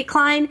 Tara Kennedy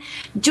Klein,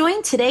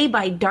 joined today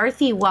by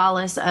Dorothy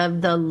Wallace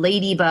of the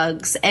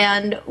LadyBugs.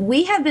 And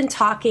we have been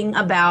talking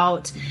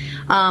about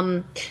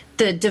the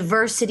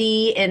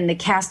diversity in the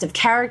cast of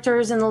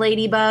characters in the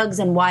LadyBugs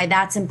and why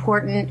that's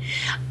important.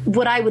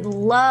 What I would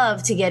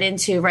love to get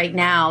into right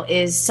now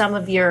is some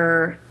of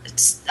your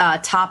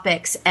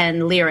topics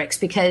and lyrics,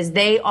 because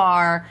they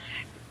are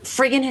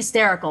friggin'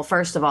 hysterical,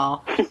 first of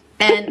all.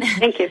 And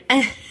thank you.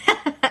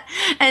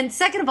 And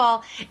second of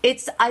all,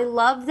 I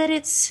love that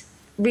it's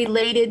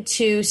related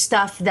to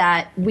stuff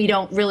that we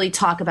don't really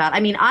talk about. I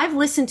mean, I've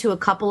listened to a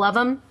couple of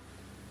them,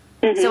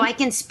 so I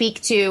can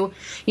speak to,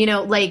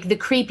 like The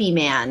Creepy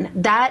Man.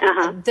 That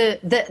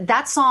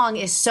that song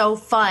is so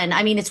fun.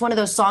 I mean, it's one of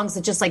those songs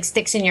that just like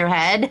sticks in your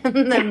head,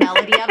 the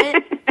melody of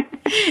it.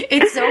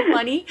 It's so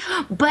funny.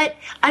 But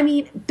I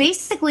mean,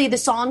 basically the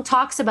song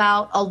talks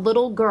about a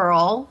little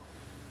girl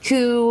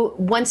who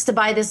wants to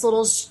buy this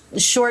little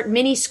short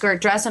mini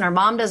skirt dress, and her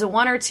mom doesn't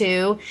want her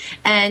to,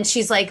 and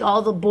she's like,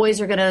 all the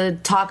boys are going to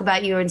talk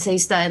about you and say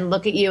stuff and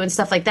look at you and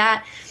stuff like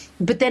that.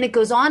 But then it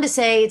goes on to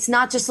say it's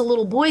not just the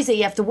little boys that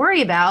you have to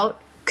worry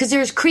about, because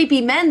there's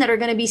creepy men that are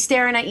going to be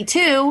staring at you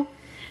too.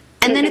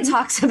 And then it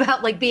talks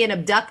about like being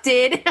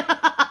abducted.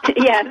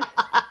 Yes.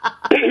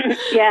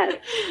 Yes.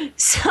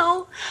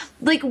 So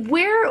like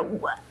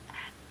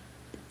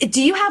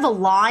do you have a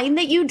line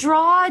that you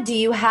draw? Do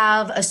you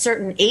have a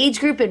certain age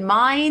group in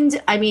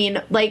mind? I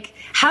mean, like,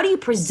 how do you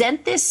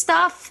present this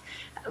stuff?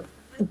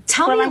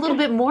 Tell me a little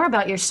bit more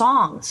about your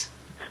songs.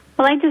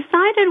 Well, I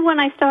decided when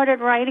I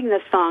started writing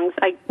the songs,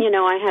 I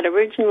had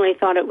originally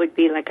thought it would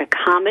be like a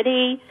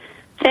comedy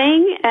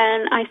thing,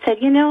 and I said,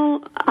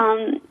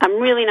 I'm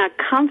really not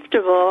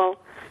comfortable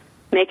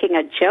making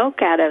a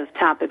joke out of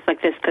topics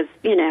like this because,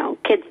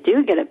 kids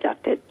do get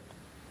abducted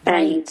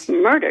and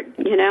murdered,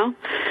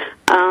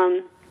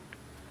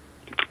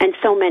 and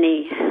so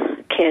many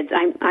kids.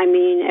 I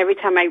mean, every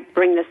time I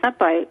bring this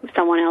up,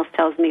 someone else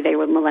tells me they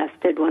were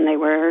molested when they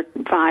were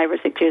 5 or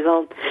 6 years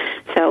old.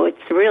 So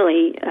it's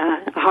really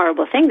a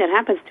horrible thing that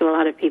happens to a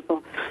lot of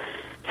people.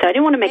 So I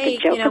didn't want to make a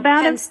joke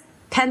about it.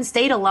 Penn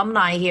State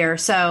alumni here,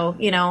 so,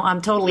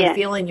 I'm totally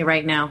feeling you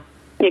right now.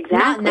 Exactly.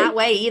 Not in that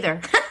way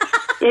either.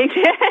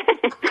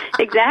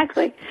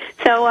 Exactly.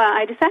 So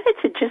I decided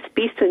to just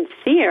be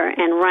sincere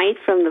and write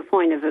from the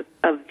point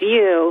of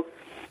view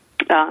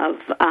of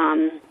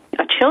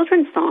a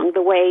children's song,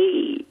 the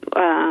way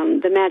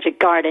The Magic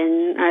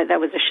Garden, that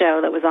was a show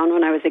that was on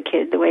when I was a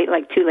kid, the way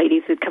like two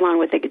ladies would come on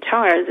with their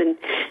guitars and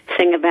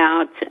sing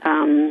about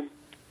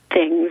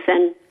things,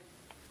 and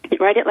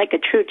write it like a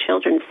true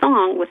children's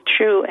song with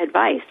true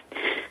advice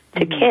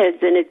to kids.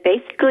 And it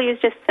basically is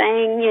just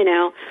saying,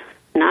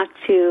 not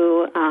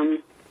to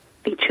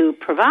be too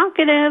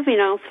provocative,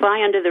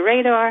 fly under the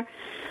radar,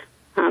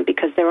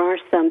 because there are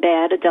some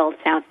bad adults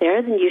out there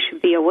that you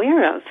should be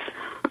aware of.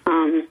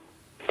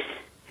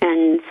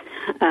 And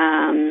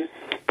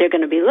they're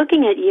going to be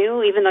looking at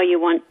you, even though you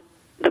want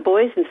the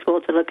boys in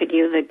school to look at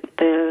you,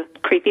 the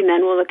creepy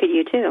men will look at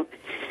you too.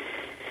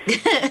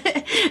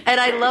 And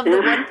I love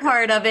the one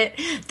part of it.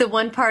 The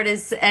one part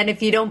is, and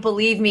if you don't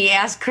believe me,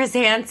 ask Chris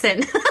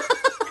Hansen.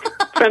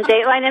 From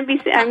Dateline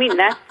NBC. I mean,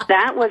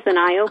 that was an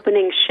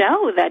eye-opening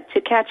show, that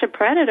To Catch a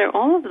Predator,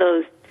 all of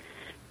those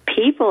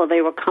people,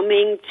 they were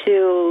coming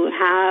to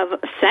have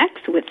sex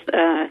with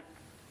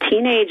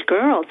teenage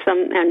girls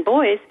and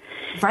boys.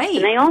 Right.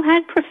 And they all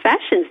had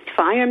professions,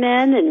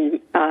 firemen and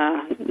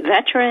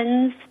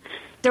veterans.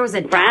 There was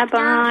a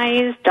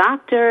rabbis,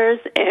 doctors,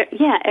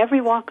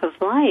 every walk of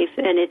life,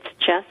 and it's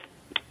just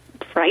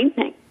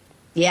frightening.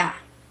 Yeah.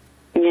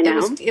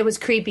 It was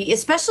creepy,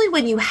 especially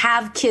when you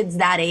have kids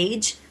that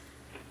age,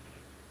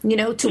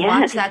 to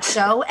watch that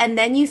show, and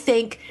then you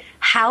think,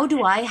 how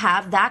do I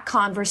have that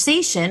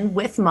conversation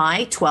with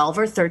my 12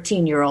 or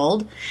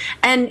 13-year-old?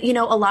 And,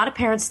 a lot of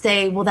parents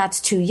say, well, that's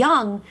too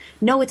young.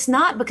 No, it's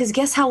not, because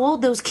guess how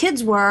old those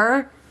kids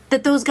were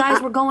that those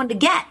guys were going to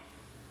get?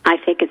 I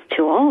think it's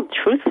too old,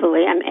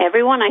 truthfully.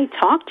 Everyone I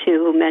talk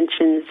to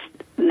mentions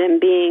them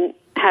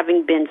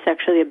having been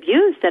sexually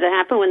abused, that it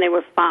happened when they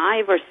were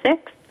 5 or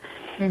 6.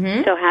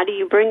 Mm-hmm. So how do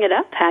you bring it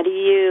up? I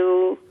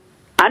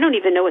don't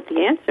even know what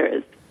the answer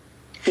is.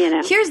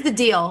 Here's the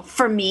deal.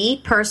 For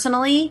me,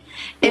 personally,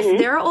 if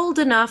they're old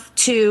enough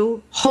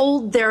to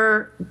hold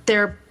their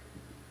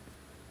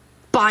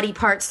body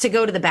parts to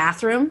go to the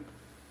bathroom,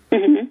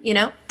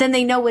 then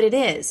they know what it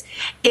is.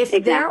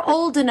 If they're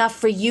old enough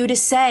for you to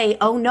say,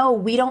 oh, no,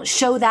 we don't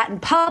show that in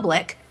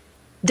public,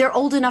 they're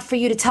old enough for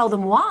you to tell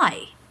them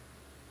why.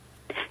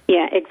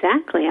 Yeah,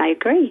 exactly. I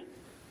agree.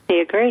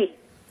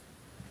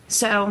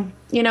 So,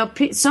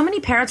 so many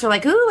parents are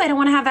like, ooh, I don't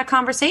want to have that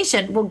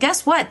conversation. Well,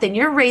 guess what? Then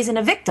you're raising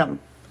a victim.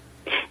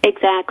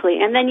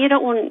 Exactly. And then you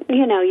don't want,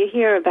 you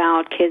hear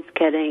about kids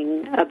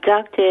getting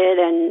abducted,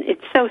 and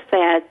it's so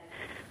sad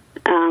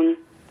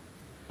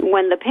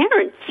when the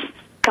parents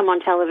come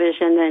on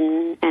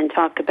television and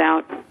talk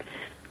about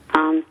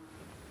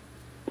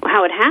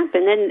how it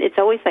happened, and it's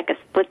always like a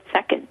split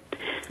second.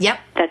 Yep.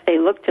 That they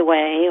looked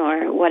away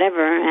or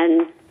whatever,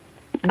 and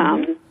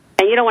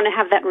you don't want to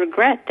have that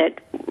regret that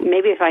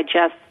maybe if I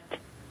just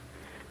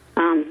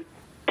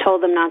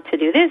told them not to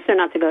do this or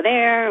not to go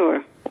there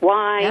or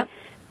why,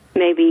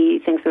 maybe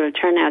things would have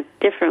turned out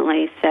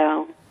differently.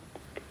 So,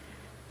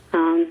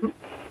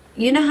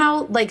 you know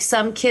how like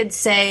some kids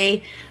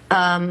say,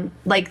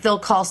 like they'll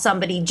call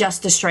somebody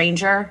just a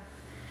stranger.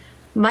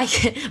 My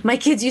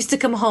kids used to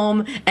come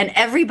home and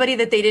everybody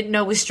that they didn't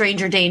know was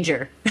stranger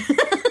danger.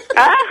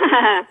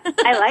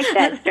 I like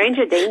that.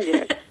 Stranger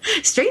danger.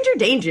 Stranger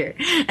danger.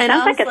 And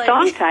sounds like a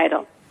song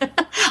title.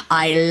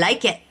 I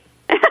like it.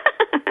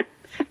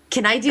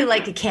 Can I do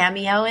like a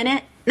cameo in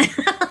it?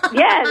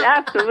 Yes,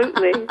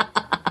 absolutely.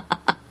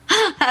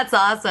 That's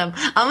awesome.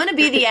 I'm going to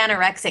be the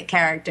anorexic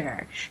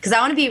character because I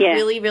want to be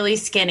really, really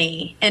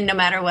skinny, and no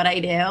matter what I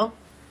do,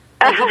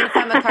 like even if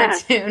I'm a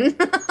cartoon.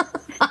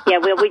 Yeah,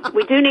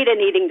 we do need an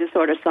eating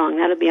disorder song.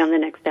 That'll be on the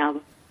next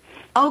album.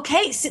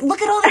 Okay, so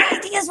look at all the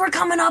ideas we're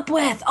coming up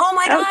with. Oh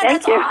my God,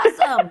 that's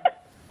awesome.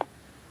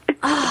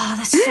 Oh,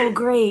 that's so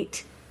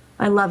great.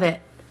 I love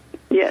it.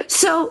 Yes.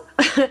 So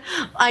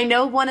I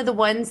know one of the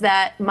ones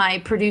that my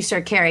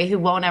producer, Carrie, who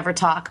won't ever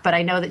talk, but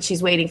I know that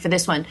she's waiting for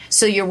this one.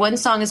 So your one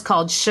song is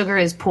called Sugar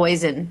is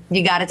Poison.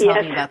 You got to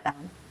tell me about that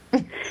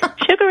one.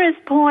 Sugar is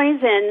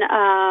Poison.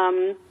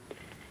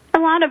 A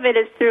lot of it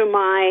is through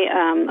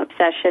my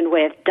obsession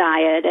with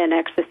diet and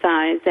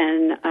exercise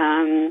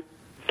and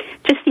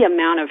just the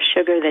amount of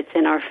sugar that's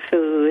in our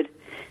food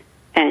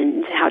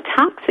and how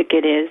toxic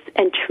it is.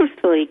 And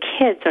truthfully,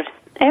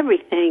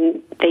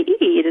 everything they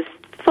eat is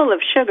full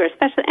of sugar,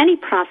 especially any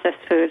processed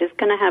food is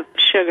going to have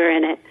sugar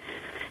in it.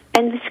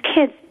 And these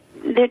kids,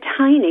 they're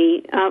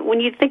tiny. When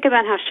you think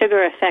about how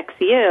sugar affects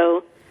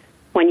you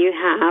when you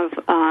have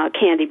a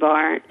candy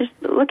bar, just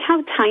look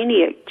how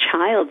tiny a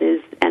child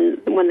is, and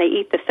when they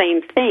eat the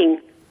same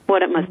thing,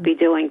 what it must be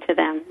doing to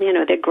them.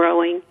 They're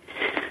growing.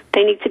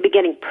 They need to be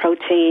getting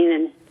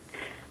protein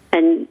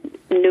and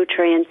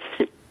nutrients.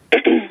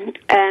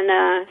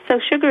 And so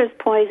Sugar is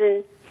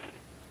Poison,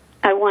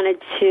 I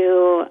wanted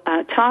to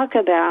talk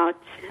about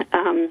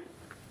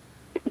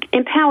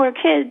empower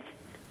kids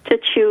to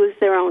choose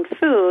their own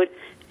food.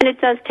 And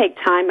it does take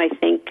time, I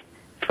think,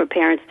 for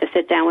parents to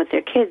sit down with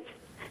their kids,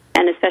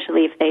 and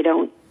especially if they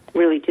don't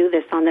really do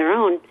this on their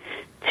own,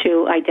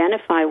 to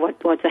identify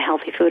what's a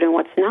healthy food and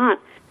what's not,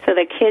 so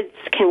that kids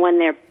can, when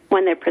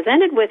they're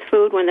presented with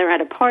food, when they're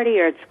at a party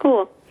or at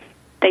school,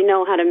 they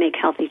know how to make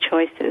healthy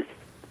choices.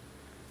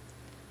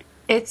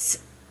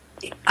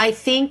 I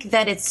think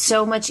that it's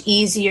so much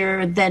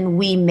easier than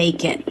we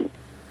make it.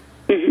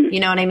 Mm-hmm. You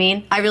know what I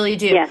mean? I really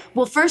do. Yeah.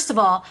 Well, first of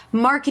all,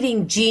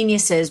 marketing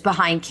geniuses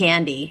behind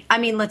candy. I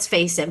mean, let's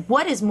face it.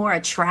 What is more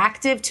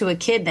attractive to a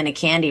kid than a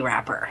candy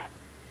wrapper?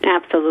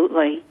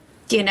 Absolutely.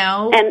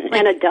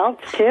 And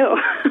adults, too.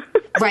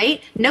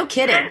 Right? No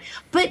kidding.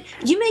 But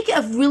you make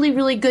a really,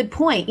 really good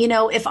point.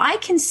 If I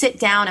can sit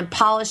down and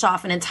polish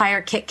off an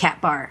entire Kit Kat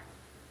bar,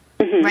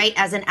 mm-hmm. right,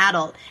 as an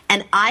adult,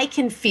 and I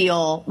can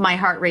feel my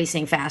heart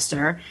racing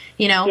faster,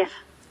 Yeah.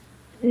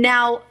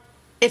 Now,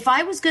 if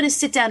I was going to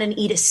sit down and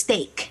eat a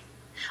steak,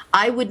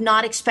 I would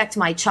not expect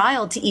my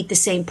child to eat the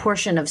same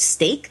portion of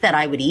steak that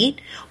I would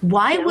eat.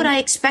 Why would I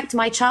expect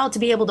my child to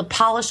be able to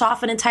polish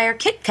off an entire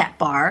Kit Kat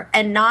bar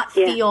and not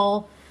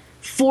feel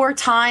 4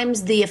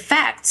 times the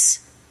effects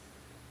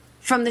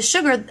from the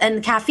sugar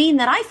and caffeine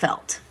that I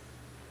felt?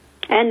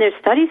 And there's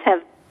studies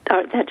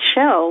that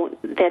show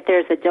that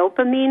there's a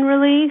dopamine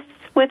release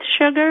with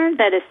sugar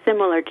that is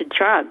similar to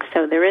drugs.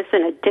 So there is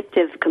an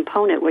addictive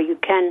component where you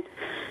can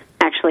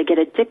actually get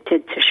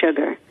addicted to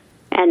sugar.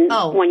 And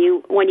when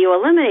you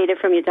eliminate it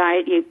from your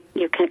diet,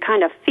 you can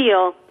kind of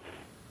feel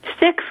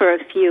sick for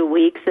a few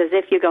weeks as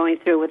if you're going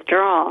through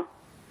withdrawal.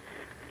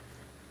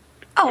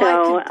 Oh,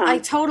 so,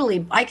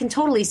 I can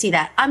totally see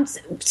that.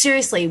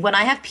 Seriously, when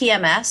I have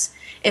PMS,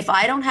 if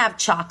I don't have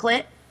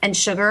chocolate and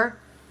sugar,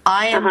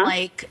 I am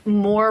like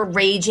more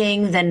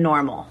raging than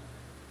normal.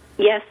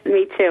 Yes,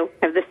 me too.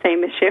 I have the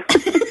same issue.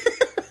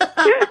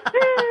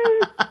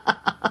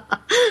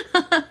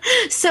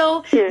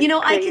 So,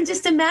 I can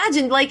just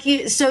imagine, like,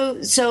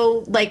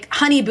 like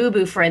Honey Boo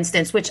Boo, for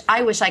instance, which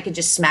I wish I could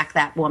just smack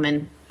that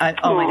woman.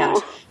 Oh my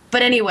gosh.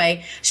 But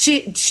anyway,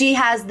 she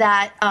has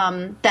that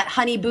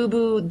Honey Boo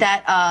Boo,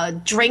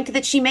 that drink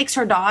that she makes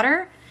her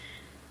daughter,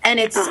 and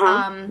it's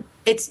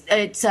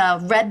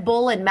Red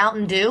Bull and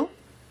Mountain Dew.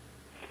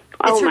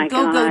 It's her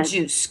go-go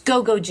juice.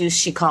 Go-go juice,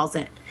 she calls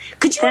it.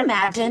 Could you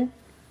imagine?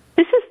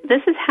 This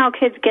is how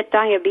kids get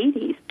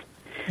diabetes.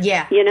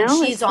 Yeah. And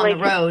she's on the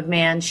road,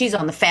 man. She's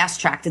on the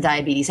fast track to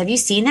diabetes. Have you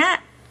seen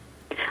that?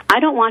 I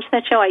don't watch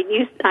that show.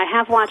 I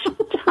have watched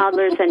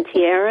Toddlers and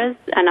Tiaras,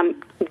 and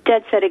I'm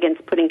dead set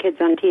against putting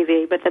kids on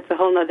TV, but that's a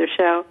whole other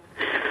show.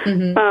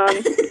 Mm-hmm.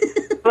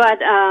 But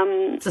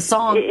it's a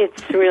song.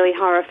 It's really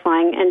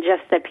horrifying, and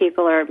just that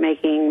people are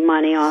making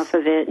money off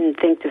of it and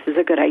think this is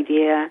a good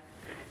idea.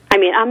 I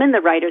mean, I'm in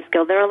the Writers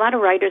Guild. There are a lot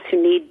of writers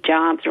who need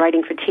jobs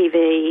writing for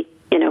TV,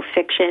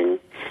 fiction,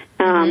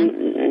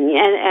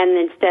 and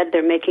instead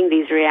they're making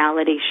these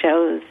reality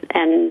shows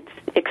and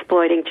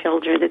exploiting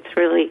children. It's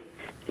really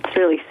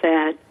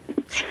sad.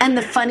 And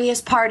the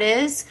funniest part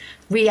is,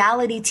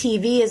 reality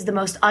TV is the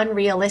most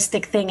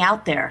unrealistic thing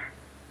out there.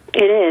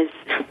 It is.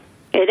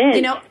 It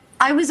is.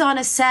 I was on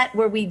a set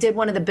where we did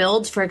one of the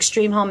builds for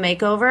Extreme Home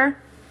Makeover,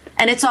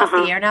 and it's off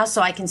the air now,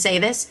 so I can say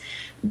this.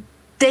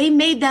 They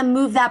made them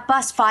move that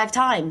bus 5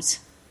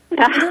 times.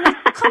 And they're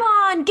like, come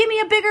on, give me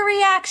a bigger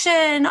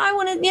reaction. I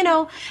want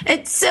to,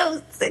 it's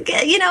so,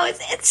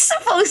 it's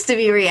supposed to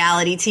be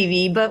reality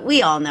TV, but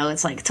we all know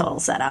it's like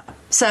total setup.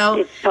 So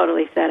it's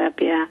totally set up,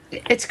 yeah.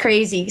 It's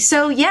crazy.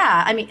 So,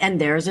 yeah, I mean,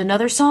 and there's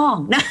another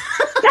song.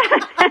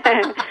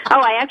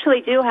 I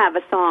actually do have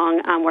a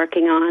song I'm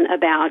working on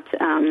about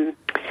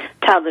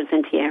Toddlers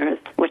and Tiaras,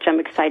 which I'm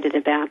excited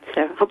about.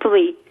 So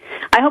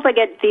I hope I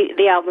get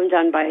the album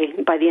done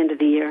by the end of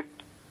the year.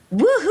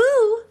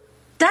 Woohoo!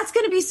 That's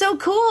going to be so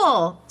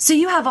cool. So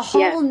you have a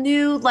whole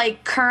new,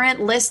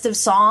 current list of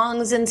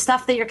songs and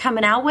stuff that you're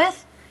coming out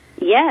with?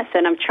 Yes,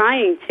 and I'm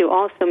trying to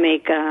also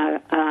make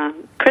a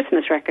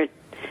Christmas record.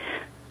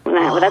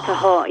 Well, that's a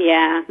whole,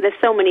 there's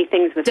so many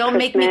things with Don't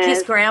Christmas. Make Me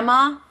Kiss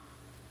Grandma?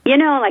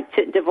 Like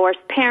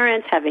divorced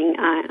parents having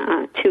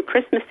 2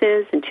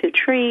 Christmases and 2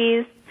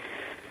 trees.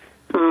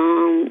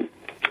 And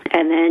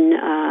then...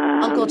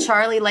 Uncle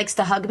Charlie likes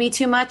to hug me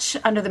too much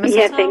under the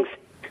mistletoe? Yeah, thanks.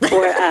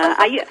 Or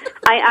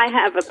I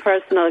have a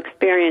personal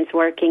experience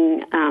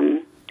working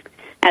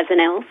as an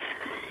elf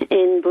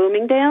in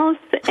Bloomingdale's,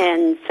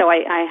 and so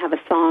I have a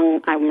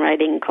song I'm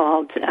writing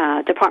called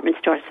Department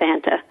Store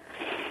Santa,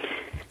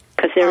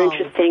 because they're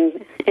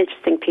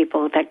interesting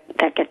people that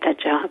get that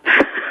job.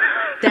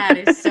 That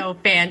is so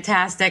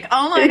fantastic.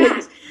 Oh, my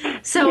gosh.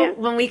 So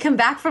when we come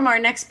back from our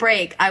next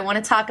break, I want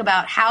to talk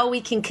about how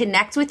we can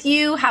connect with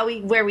you,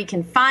 where we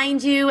can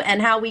find you,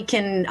 and how we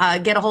can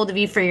get a hold of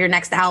you for your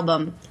next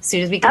album as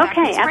soon as we come back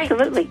from this break. Okay,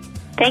 absolutely.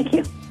 Thank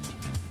you.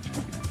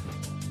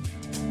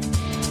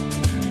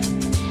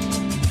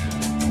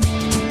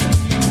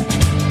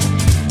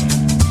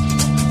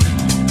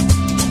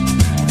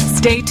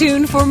 Stay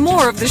tuned for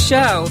more of the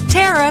show.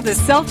 Tara, the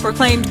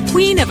self-proclaimed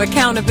queen of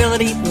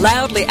accountability,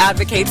 loudly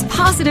advocates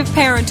positive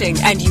parenting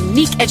and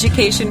unique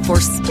education for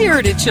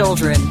spirited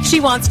children. She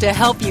wants to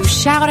help you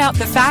shout out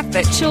the fact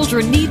that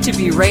children need to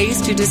be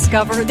raised to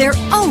discover their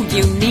own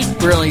unique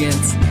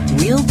brilliance.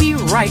 We'll be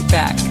right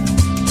back.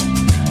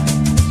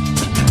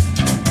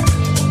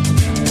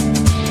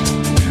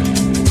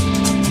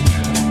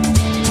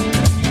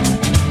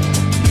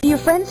 Do your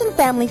friends and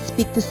family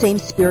speak the same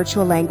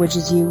spiritual language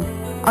as you?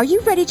 Are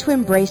you ready to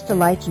embrace the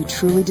life you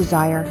truly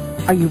desire?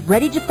 Are you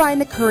ready to find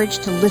the courage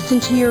to listen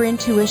to your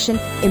intuition,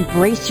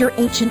 embrace your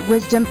ancient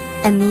wisdom,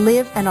 and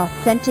live an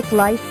authentic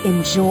life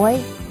in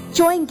joy?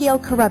 Join Gail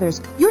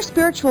Carruthers, your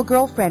spiritual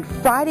girlfriend,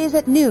 Fridays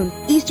at noon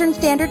Eastern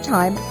Standard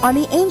Time on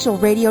the Angel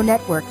Radio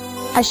Network,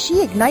 as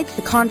she ignites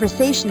the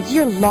conversations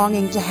you're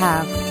longing to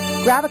have.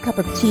 Grab a cup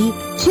of tea,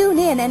 tune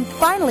in, and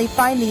finally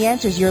find the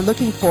answers you're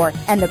looking for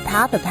and the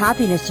path of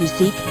happiness you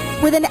seek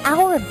with an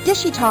hour of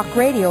dishy talk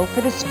radio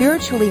for the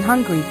spiritually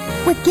hungry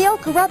with Gail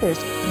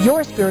Carruthers,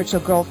 your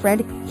spiritual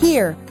girlfriend,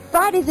 here,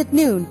 Fridays at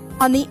noon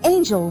on the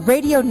Angel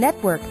Radio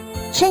Network.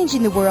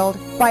 Changing the world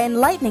by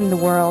enlightening the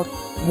world,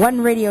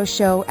 one radio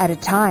show at a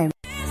time.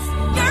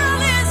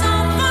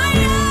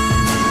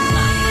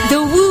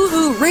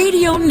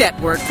 Radio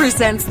Network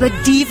presents the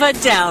Diva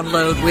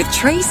Download with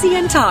Tracy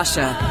and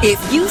Tasha.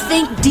 If you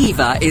think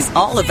Diva is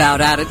all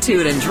about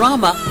attitude and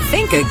drama,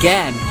 think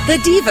again. The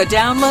Diva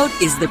Download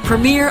is the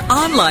premier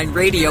online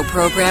radio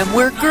program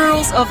where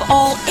girls of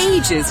all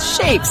ages,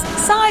 shapes,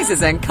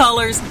 sizes, and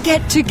colors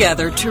get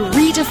together to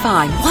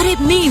redefine what it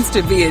means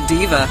to be a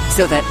diva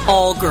so that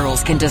all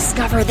girls can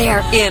discover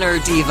their inner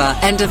diva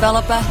and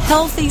develop a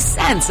healthy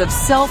sense of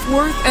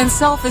self-worth and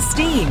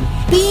self-esteem.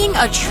 Being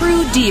a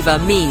true diva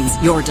means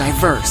you're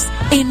diverse,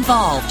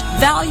 involved,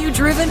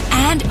 value-driven,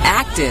 and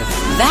active.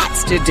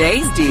 That's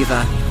today's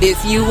diva.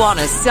 If you want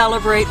to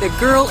celebrate the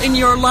girl in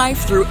your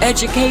life through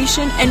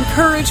education,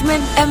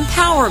 encouragement,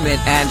 empowerment,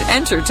 and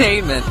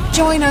entertainment,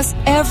 join us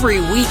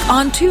every week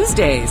on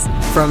Tuesdays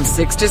from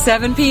 6 to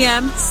 7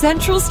 p.m.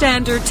 Central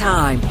Standard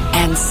Time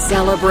and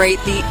celebrate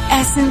the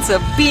essence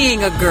of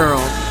being a girl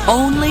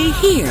only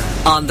here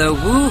on the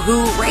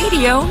Woohoo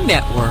Radio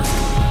Network.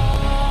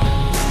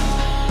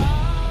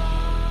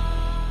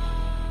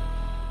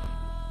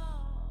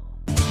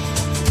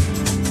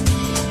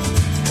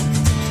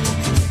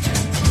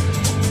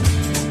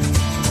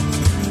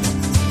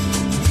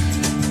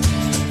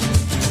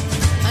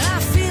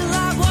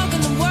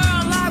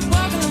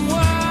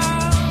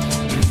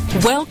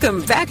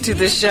 Welcome back to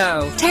the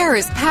show.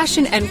 Tara's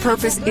passion and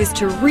purpose is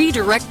to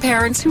redirect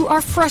parents who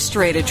are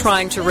frustrated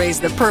trying to raise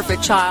the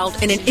perfect child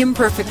in an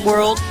imperfect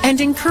world and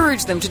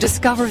encourage them to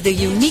discover the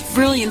unique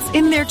brilliance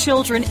in their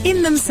children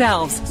in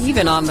themselves,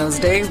 even on those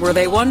days where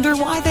they wonder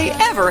why they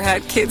ever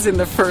had kids in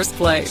the first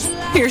place.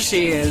 Here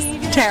she is,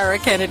 Tara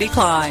Kennedy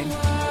Klein.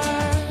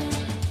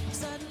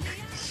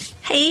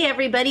 Hey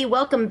everybody,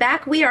 welcome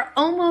back. We are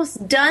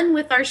almost done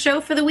with our show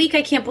for the week.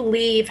 I can't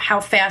believe how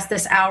fast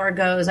this hour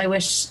goes. I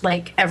wish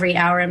like every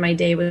hour in my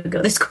day would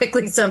go this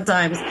quickly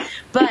sometimes.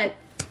 But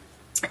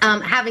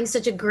having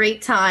such a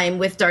great time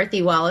with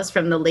Dorothy Wallace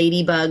from the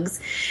LadyBugs.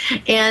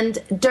 And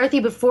Dorothy,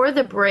 before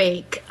the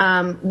break,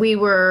 we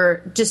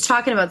were just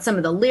talking about some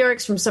of the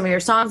lyrics from some of your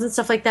songs and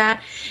stuff like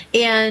that.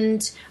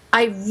 And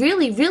I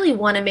really, really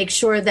want to make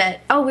sure that,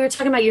 we were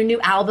talking about your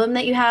new album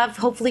that you have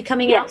hopefully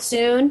coming out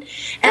soon.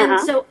 And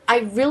so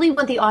I really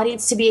want the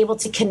audience to be able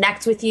to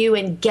connect with you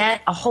and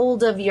get a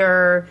hold of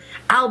your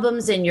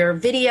albums and your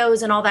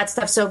videos and all that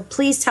stuff. So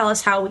please tell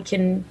us how we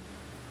can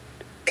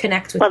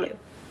connect with you.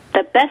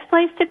 The best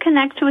place to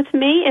connect with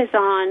me is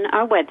on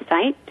our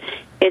website.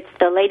 It's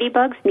the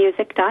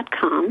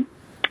LadyBugsMusic.com.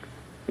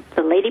 It's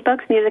the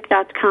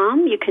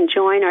LadyBugsMusic.com. You can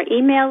join our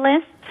email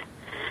list.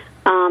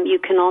 You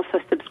can also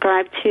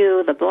subscribe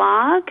to the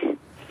blog.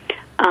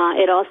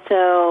 It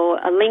also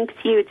links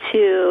you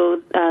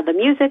to the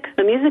music.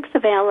 The music's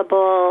available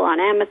on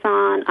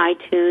Amazon,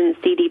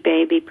 iTunes, CD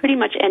Baby, pretty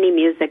much any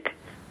music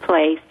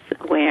place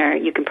where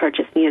you can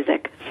purchase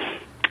music.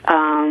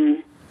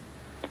 And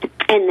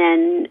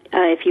then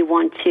if you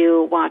want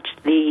to watch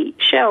the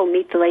show,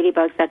 Meet the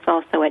Ladybugs, that's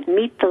also at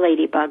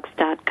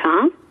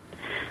meettheladybugs.com.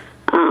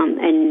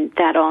 And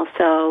that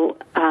also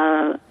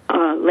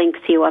links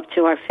you up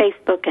to our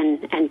Facebook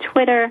and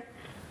Twitter.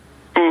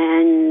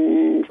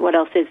 And what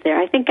else is there?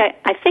 I think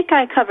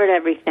I covered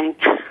everything.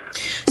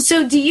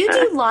 So do you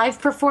do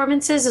live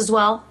performances as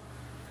well?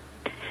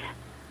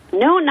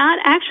 No, not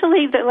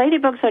actually. The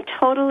Ladybugs are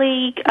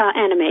totally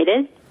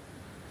animated.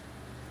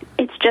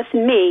 It's just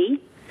me.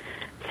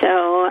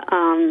 So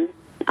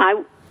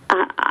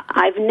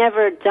I've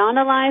never done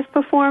a live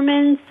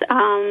performance.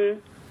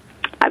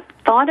 I've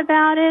thought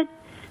about it,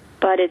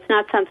 but it's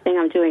not something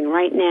I'm doing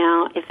right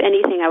now. If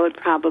anything, I would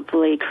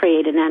probably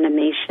create an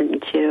animation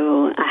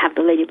to have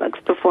the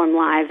Ladybugs perform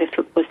live if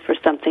it was for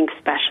something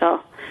special.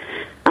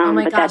 Oh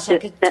my gosh, I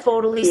could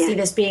totally see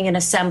this being an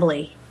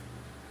assembly.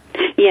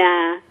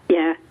 Yeah.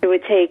 It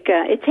would take.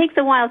 It takes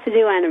a while to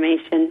do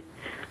animation,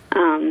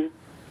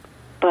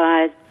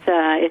 but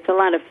it's a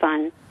lot of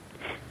fun,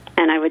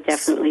 and I would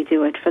definitely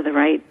do it for the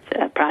right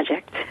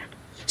project.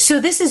 So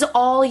this is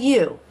all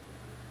you.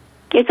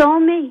 It's all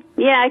me.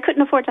 Yeah, I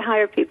couldn't afford to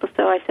hire people,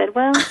 so I said,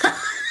 well,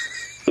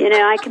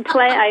 I can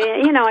play.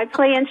 I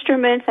play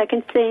instruments. I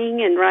can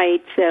sing and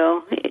write.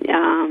 So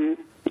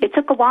it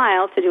took a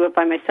while to do it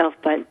by myself,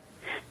 but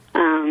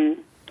I'm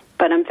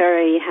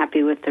very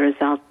happy with the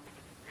result.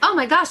 Oh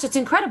my gosh, it's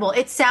incredible!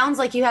 It sounds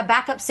like you have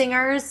backup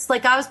singers.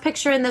 Like I was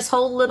picturing this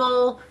whole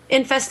little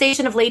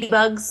infestation of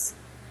ladybugs.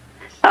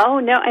 Oh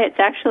no, it's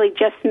actually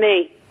just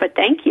me. But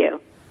thank you.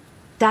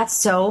 That's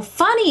so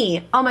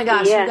funny. Oh my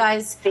gosh, you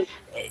guys,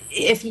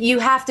 if you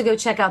have to go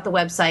check out the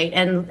website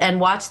and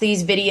watch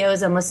these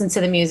videos and listen to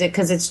the music,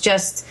 because it's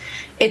just,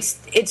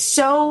 it's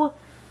so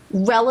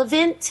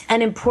relevant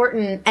and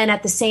important, and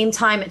at the same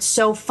time it's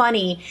so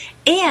funny.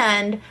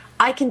 And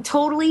I can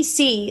totally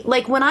see,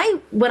 like when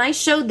I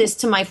showed this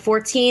to my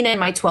 14 and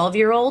my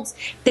 12-year-olds,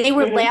 they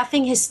were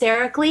laughing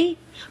hysterically,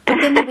 but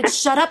then they would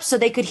shut up so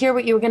they could hear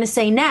what you were going to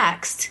say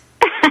next.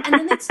 And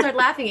then they'd start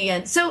laughing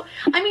again. So,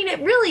 I mean,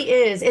 it really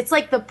is. It's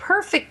like the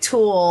perfect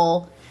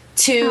tool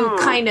to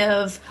kind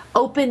of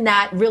open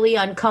that really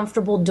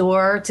uncomfortable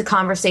door to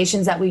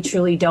conversations that we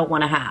truly don't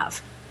want to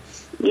have.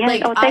 Yeah.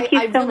 Like, thank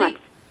you so much.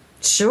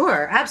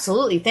 Sure,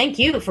 absolutely. Thank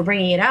you for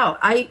bringing it out.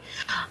 I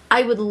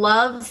would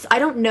love, I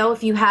don't know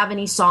if you have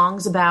any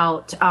songs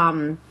about,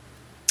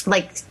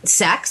 like,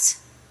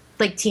 sex,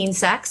 like teen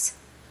sex,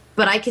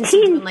 but I can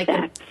see doing like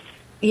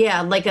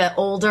like a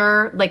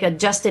older, like a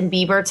Justin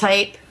Bieber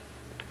type.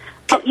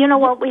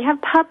 Oh, we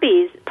have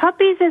Puppies.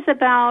 Puppies is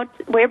about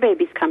where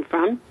babies come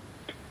from,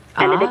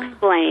 and it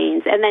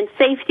explains. And then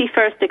Safety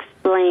First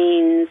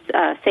explains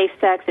safe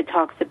sex. It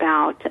talks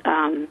about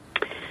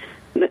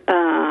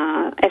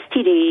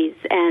STDs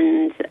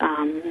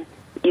and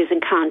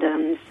using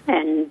condoms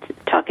and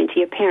talking to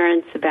your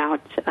parents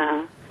about,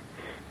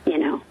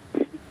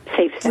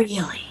 safe sex.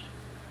 Really?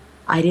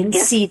 I didn't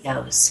see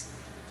those.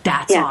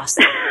 That's Yeah.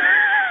 awesome.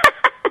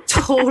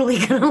 Totally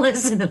going to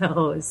listen to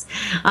those.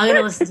 I'm going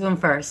to listen to them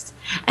first,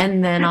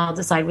 and then I'll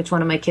decide which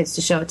one of my kids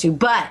to show it to.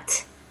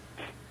 But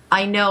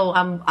I know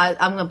I'm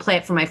going to play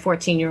it for my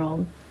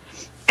 14-year-old.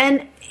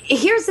 And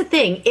here's the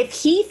thing. If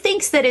he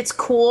thinks that it's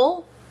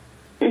cool,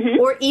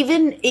 or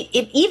even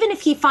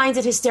if he finds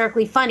it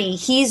hysterically funny,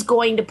 he's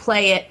going to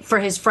play it for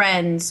his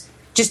friends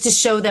just to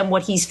show them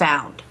what he's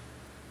found.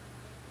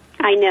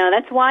 I know.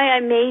 That's why I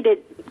made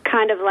it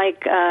kind of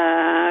like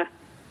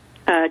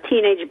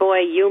teenage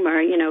boy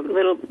humor,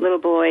 little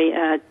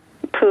boy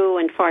poo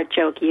and fart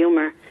joke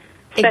humor,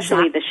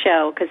 especially the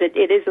show, because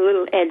it is a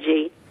little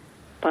edgy.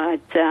 But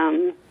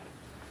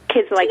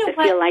kids like to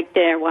feel like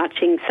they're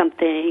watching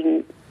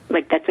something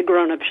like that's a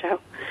grown-up show.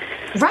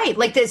 Right,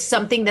 like there's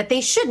something that they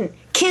shouldn't.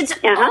 Kids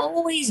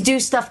always do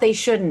stuff they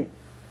shouldn't.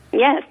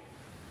 Yes.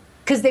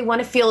 Because they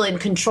want to feel in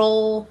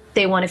control.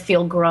 They want to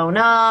feel grown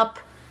up.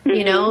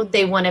 You know,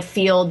 they want to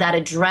feel that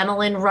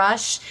adrenaline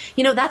rush.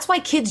 That's why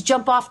kids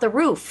jump off the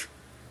roof.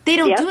 They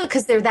don't do it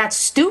because they're that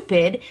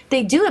stupid.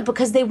 They do it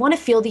because they want to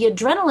feel the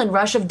adrenaline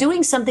rush of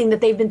doing something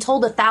that they've been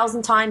told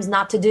 1,000 times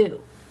not to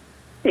do.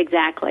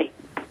 Exactly.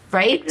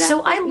 Right? Exactly.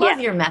 So I love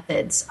your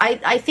methods.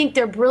 I think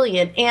they're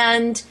brilliant.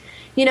 And,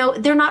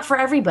 they're not for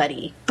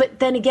everybody. But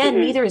then again,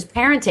 neither is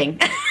parenting.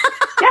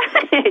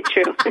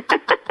 True.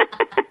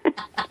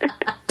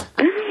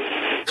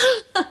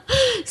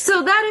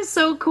 So that is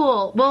so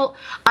cool. Well,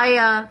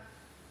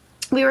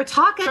 we were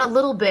talking a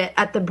little bit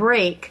at the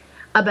break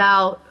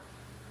about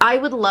I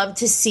would love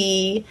to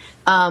see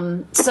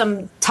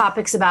some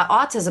topics about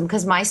autism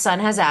because my son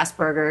has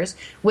Asperger's,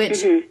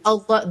 which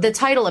the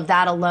title of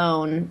that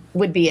alone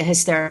would be a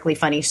hysterically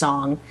funny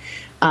song.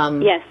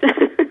 Yes.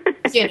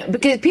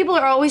 Because people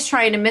are always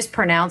trying to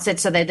mispronounce it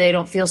so that they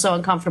don't feel so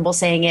uncomfortable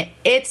saying it.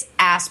 It's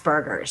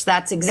Asperger's.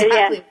 That's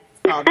exactly what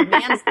it's called. The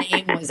man's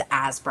name was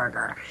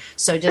Asperger.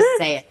 So just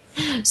say it.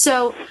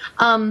 So,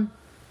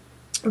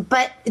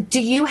 but do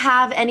you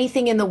have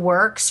anything in the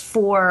works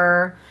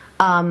for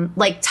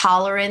like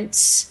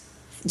tolerance,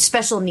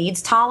 special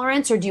needs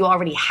tolerance, or do you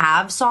already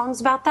have songs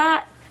about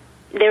that?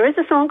 There is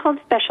a song called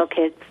Special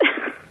Kids,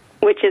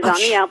 which is on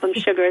the album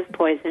Sugar is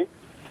Poison.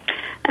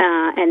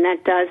 And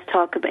that does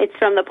talk about, it's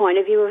from the point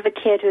of view of a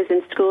kid who's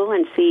in school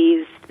and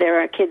sees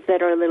there are kids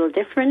that are a little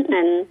different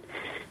and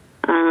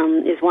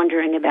is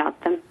wondering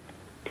about them.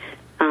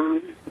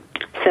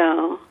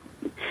 So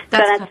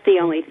that's the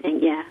only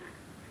thing,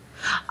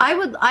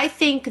 I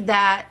think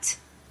that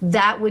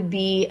would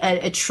be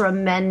a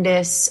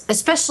tremendous,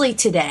 especially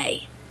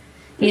today,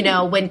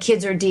 when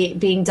kids are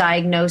being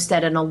diagnosed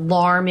at an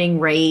alarming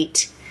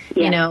rate,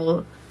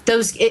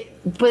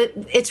 but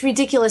it's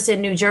ridiculous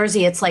in New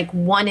Jersey. It's like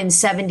 1 in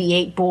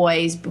 78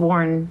 boys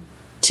born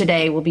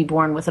today will be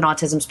born with an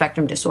autism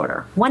spectrum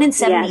disorder. 1 in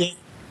 78. Yes.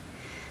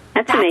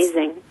 That's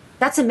amazing.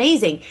 That's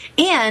amazing.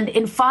 And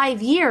in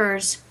 5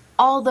 years,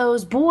 all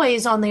those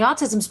boys on the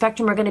autism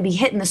spectrum are going to be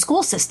hitting the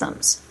school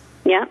systems.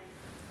 Yeah.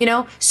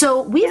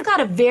 So we've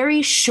got a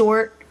very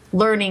short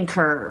learning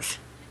curve.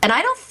 And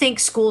I don't think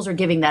schools are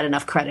giving that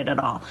enough credit at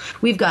all.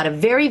 We've got a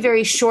very,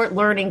 very short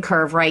learning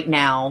curve right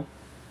now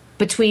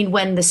between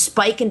when the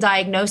spike in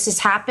diagnosis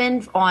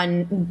happened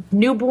on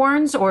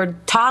newborns or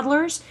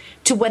toddlers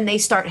to when they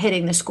start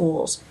hitting the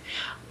schools.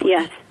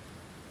 Yes.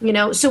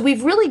 So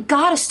we've really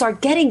got to start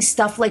getting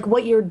stuff like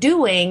what you're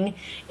doing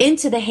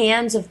into the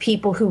hands of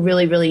people who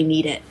really, really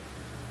need it.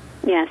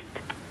 Yes.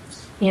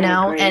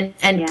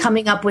 And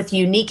coming up with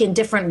unique and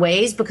different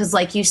ways because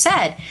like you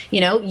said,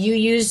 you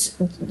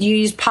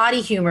use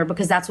potty humor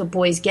because that's what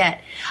boys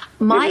get.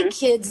 My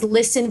kids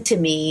listen to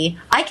me.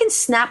 I can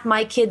snap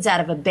my kids out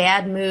of a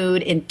bad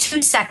mood in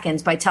 2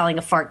 seconds by telling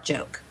a fart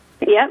joke.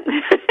 Yep.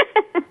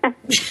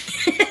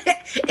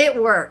 It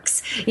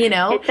works,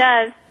 It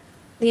does.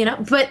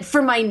 But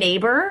for my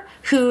neighbor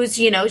who's,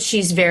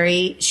 she's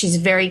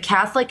very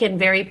Catholic and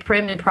very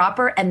prim and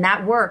proper, and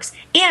that works.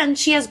 And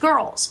she has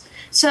girls.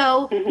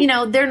 So,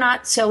 they're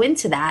not so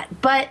into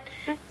that. But,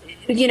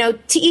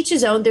 to each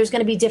his own, there's going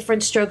to be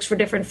different strokes for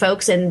different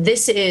folks. And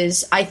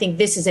I think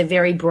this is a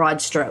very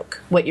broad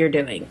stroke, what you're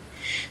doing.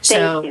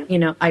 So, Thank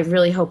you. I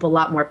really hope a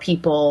lot more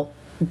people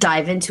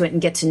dive into it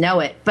and get to know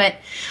it. But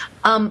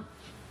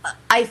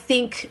I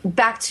think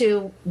back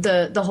to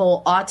the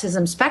whole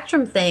autism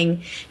spectrum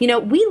thing,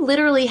 we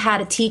literally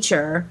had a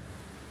teacher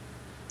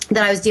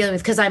that I was dealing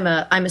with because I'm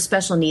a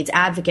special needs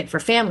advocate for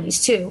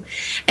families too.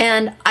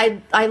 And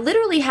I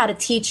literally had a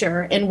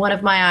teacher in one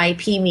of my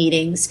IEP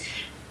meetings.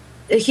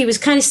 He was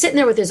kind of sitting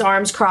there with his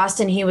arms crossed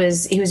and he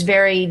was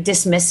very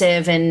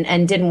dismissive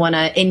and didn't want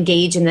to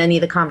engage in any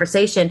of the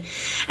conversation.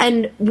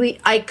 And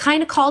I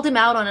kind of called him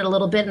out on it a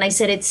little bit and I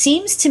said, it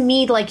seems to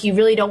me like you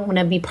really don't want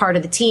to be part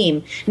of the team.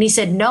 And he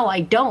said, no,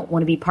 I don't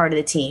want to be part of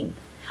the team.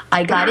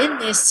 I got in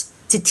this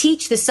to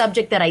teach the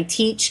subject that I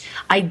teach.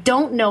 I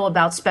don't know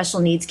about special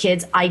needs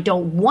kids. I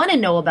don't want to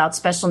know about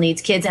special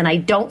needs kids, and I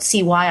don't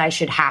see why I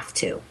should have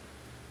to.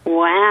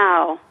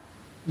 Wow.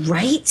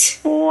 Right?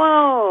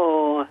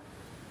 Whoa.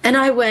 And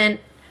I went,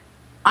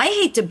 I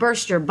hate to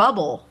burst your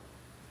bubble,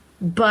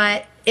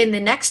 but in the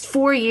next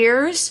 4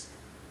 years,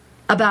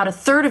 about a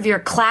third of your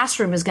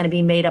classroom is going to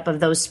be made up of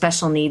those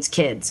special needs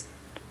kids.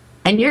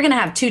 And you're going to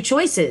have two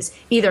choices.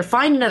 Either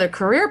find another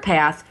career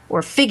path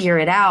or figure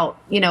it out,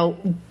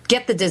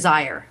 get the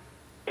desire.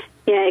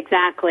 Yeah,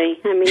 exactly.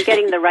 I mean,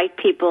 getting the right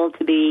people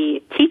to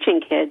be teaching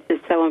kids is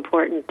so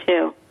important,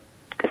 too.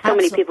 Because so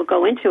many people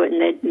go into it,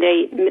 and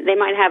they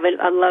might have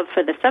a love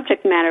for the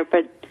subject matter,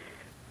 but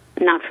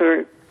not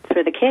for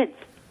the kids.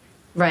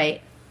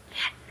 Right.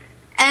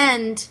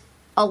 And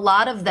a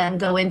lot of them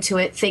go into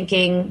it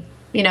thinking,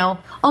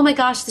 oh my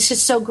gosh, this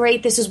is so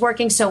great, this is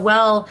working so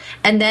well,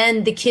 and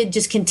then the kid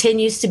just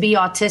continues to be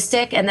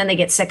autistic, and then they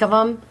get sick of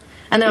them,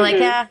 and they're like,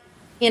 now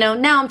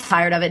I'm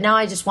tired of it, now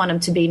I just want them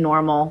to be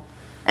normal,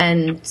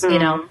 and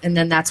and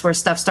then that's where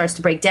stuff starts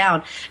to break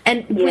down,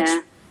 and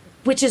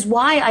which is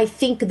why I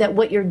think that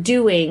what you're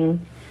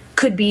doing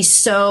could be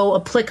so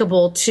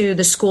applicable to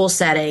the school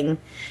setting,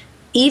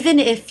 even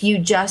if you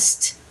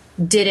just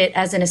did it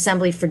as an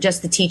assembly for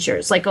just the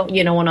teachers, like,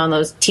 one on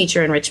those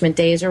teacher enrichment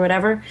days or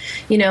whatever,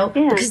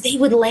 because they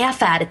would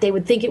laugh at it. They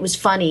would think it was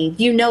funny.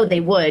 They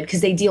would,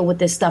 because they deal with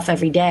this stuff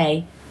every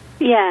day.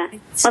 Yeah.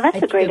 Well,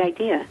 that's a great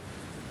idea.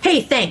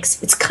 Hey,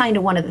 thanks. It's kind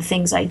of one of the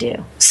things I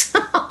do.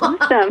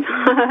 Awesome.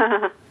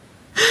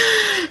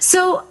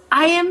 So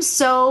I am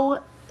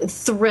so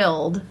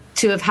thrilled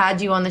to have had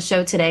you on the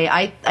show today.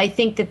 I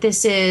think that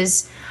this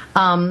is,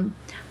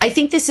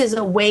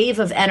 a wave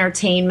of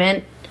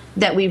entertainment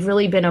that we've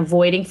really been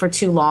avoiding for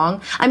too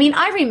long. I mean,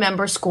 I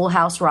remember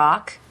Schoolhouse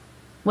Rock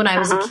when I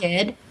was a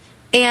kid,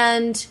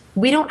 and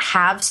we don't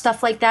have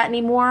stuff like that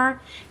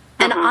anymore.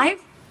 And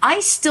I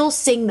still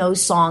sing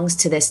those songs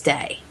to this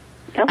day.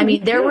 Oh, I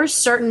mean, there were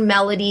certain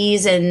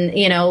melodies and,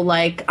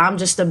 like, I'm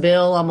just a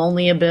bill, I'm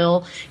only a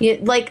bill.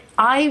 Like,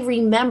 I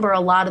remember a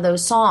lot of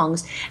those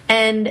songs.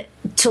 And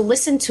to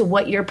listen to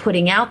what you're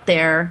putting out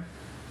there,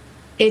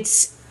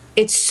 it's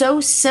so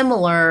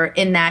similar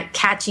in that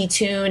catchy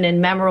tune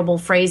and memorable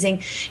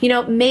phrasing.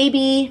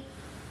 Maybe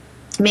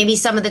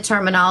some of the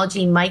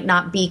terminology might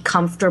not be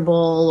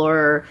comfortable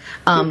or,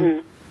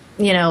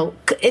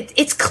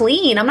 it's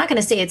clean. I'm not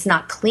going to say it's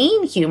not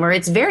clean humor.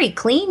 It's very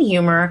clean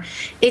humor.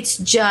 It's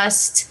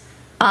just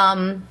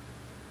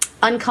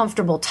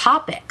uncomfortable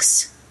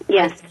topics,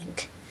 I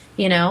think,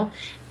 And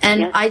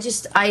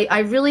I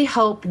really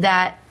hope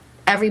that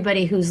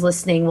everybody who's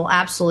listening will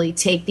absolutely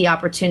take the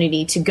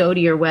opportunity to go to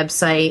your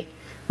website,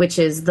 which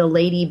is the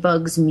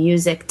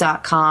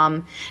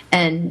LadyBugsMusic.com,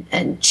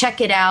 and check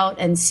it out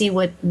and see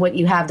what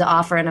you have to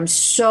offer. And I'm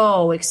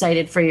so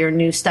excited for your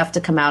new stuff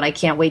to come out. I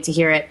can't wait to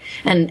hear it.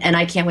 And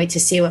I can't wait to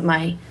see what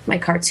my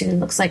cartoon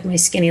looks like, my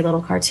skinny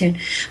little cartoon.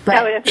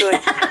 But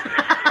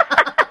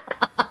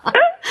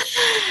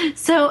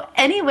So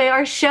anyway,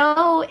 our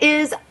show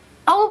is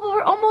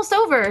we're almost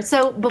over.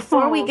 So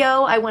before we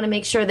go, I want to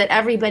make sure that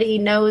everybody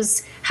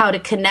knows how to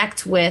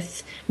connect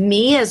with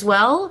me as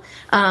well.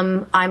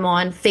 I'm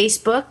on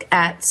Facebook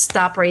at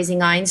Stop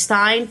Raising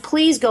Einstein.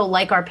 Please go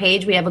like our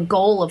page. We have a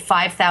goal of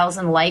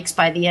 5,000 likes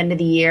by the end of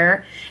the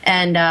year.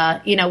 And,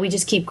 we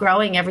just keep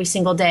growing every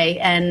single day.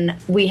 And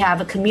we have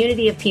a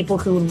community of people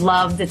who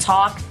love to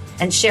talk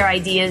and share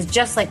ideas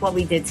just like what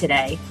we did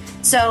today.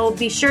 So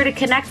be sure to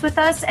connect with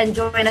us and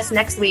join us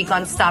next week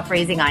on Stop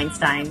Raising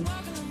Einstein.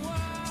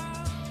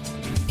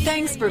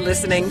 Thanks for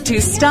listening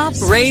to Stop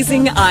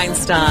Raising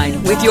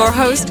Einstein with your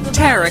host,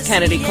 Tara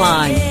Kennedy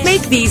Klein.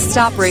 Make these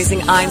Stop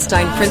Raising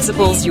Einstein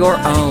principles your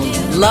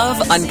own.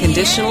 Love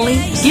unconditionally,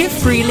 give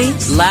freely,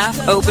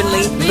 laugh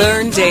openly,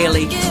 learn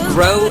daily,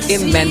 grow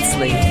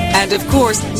immensely. And of course,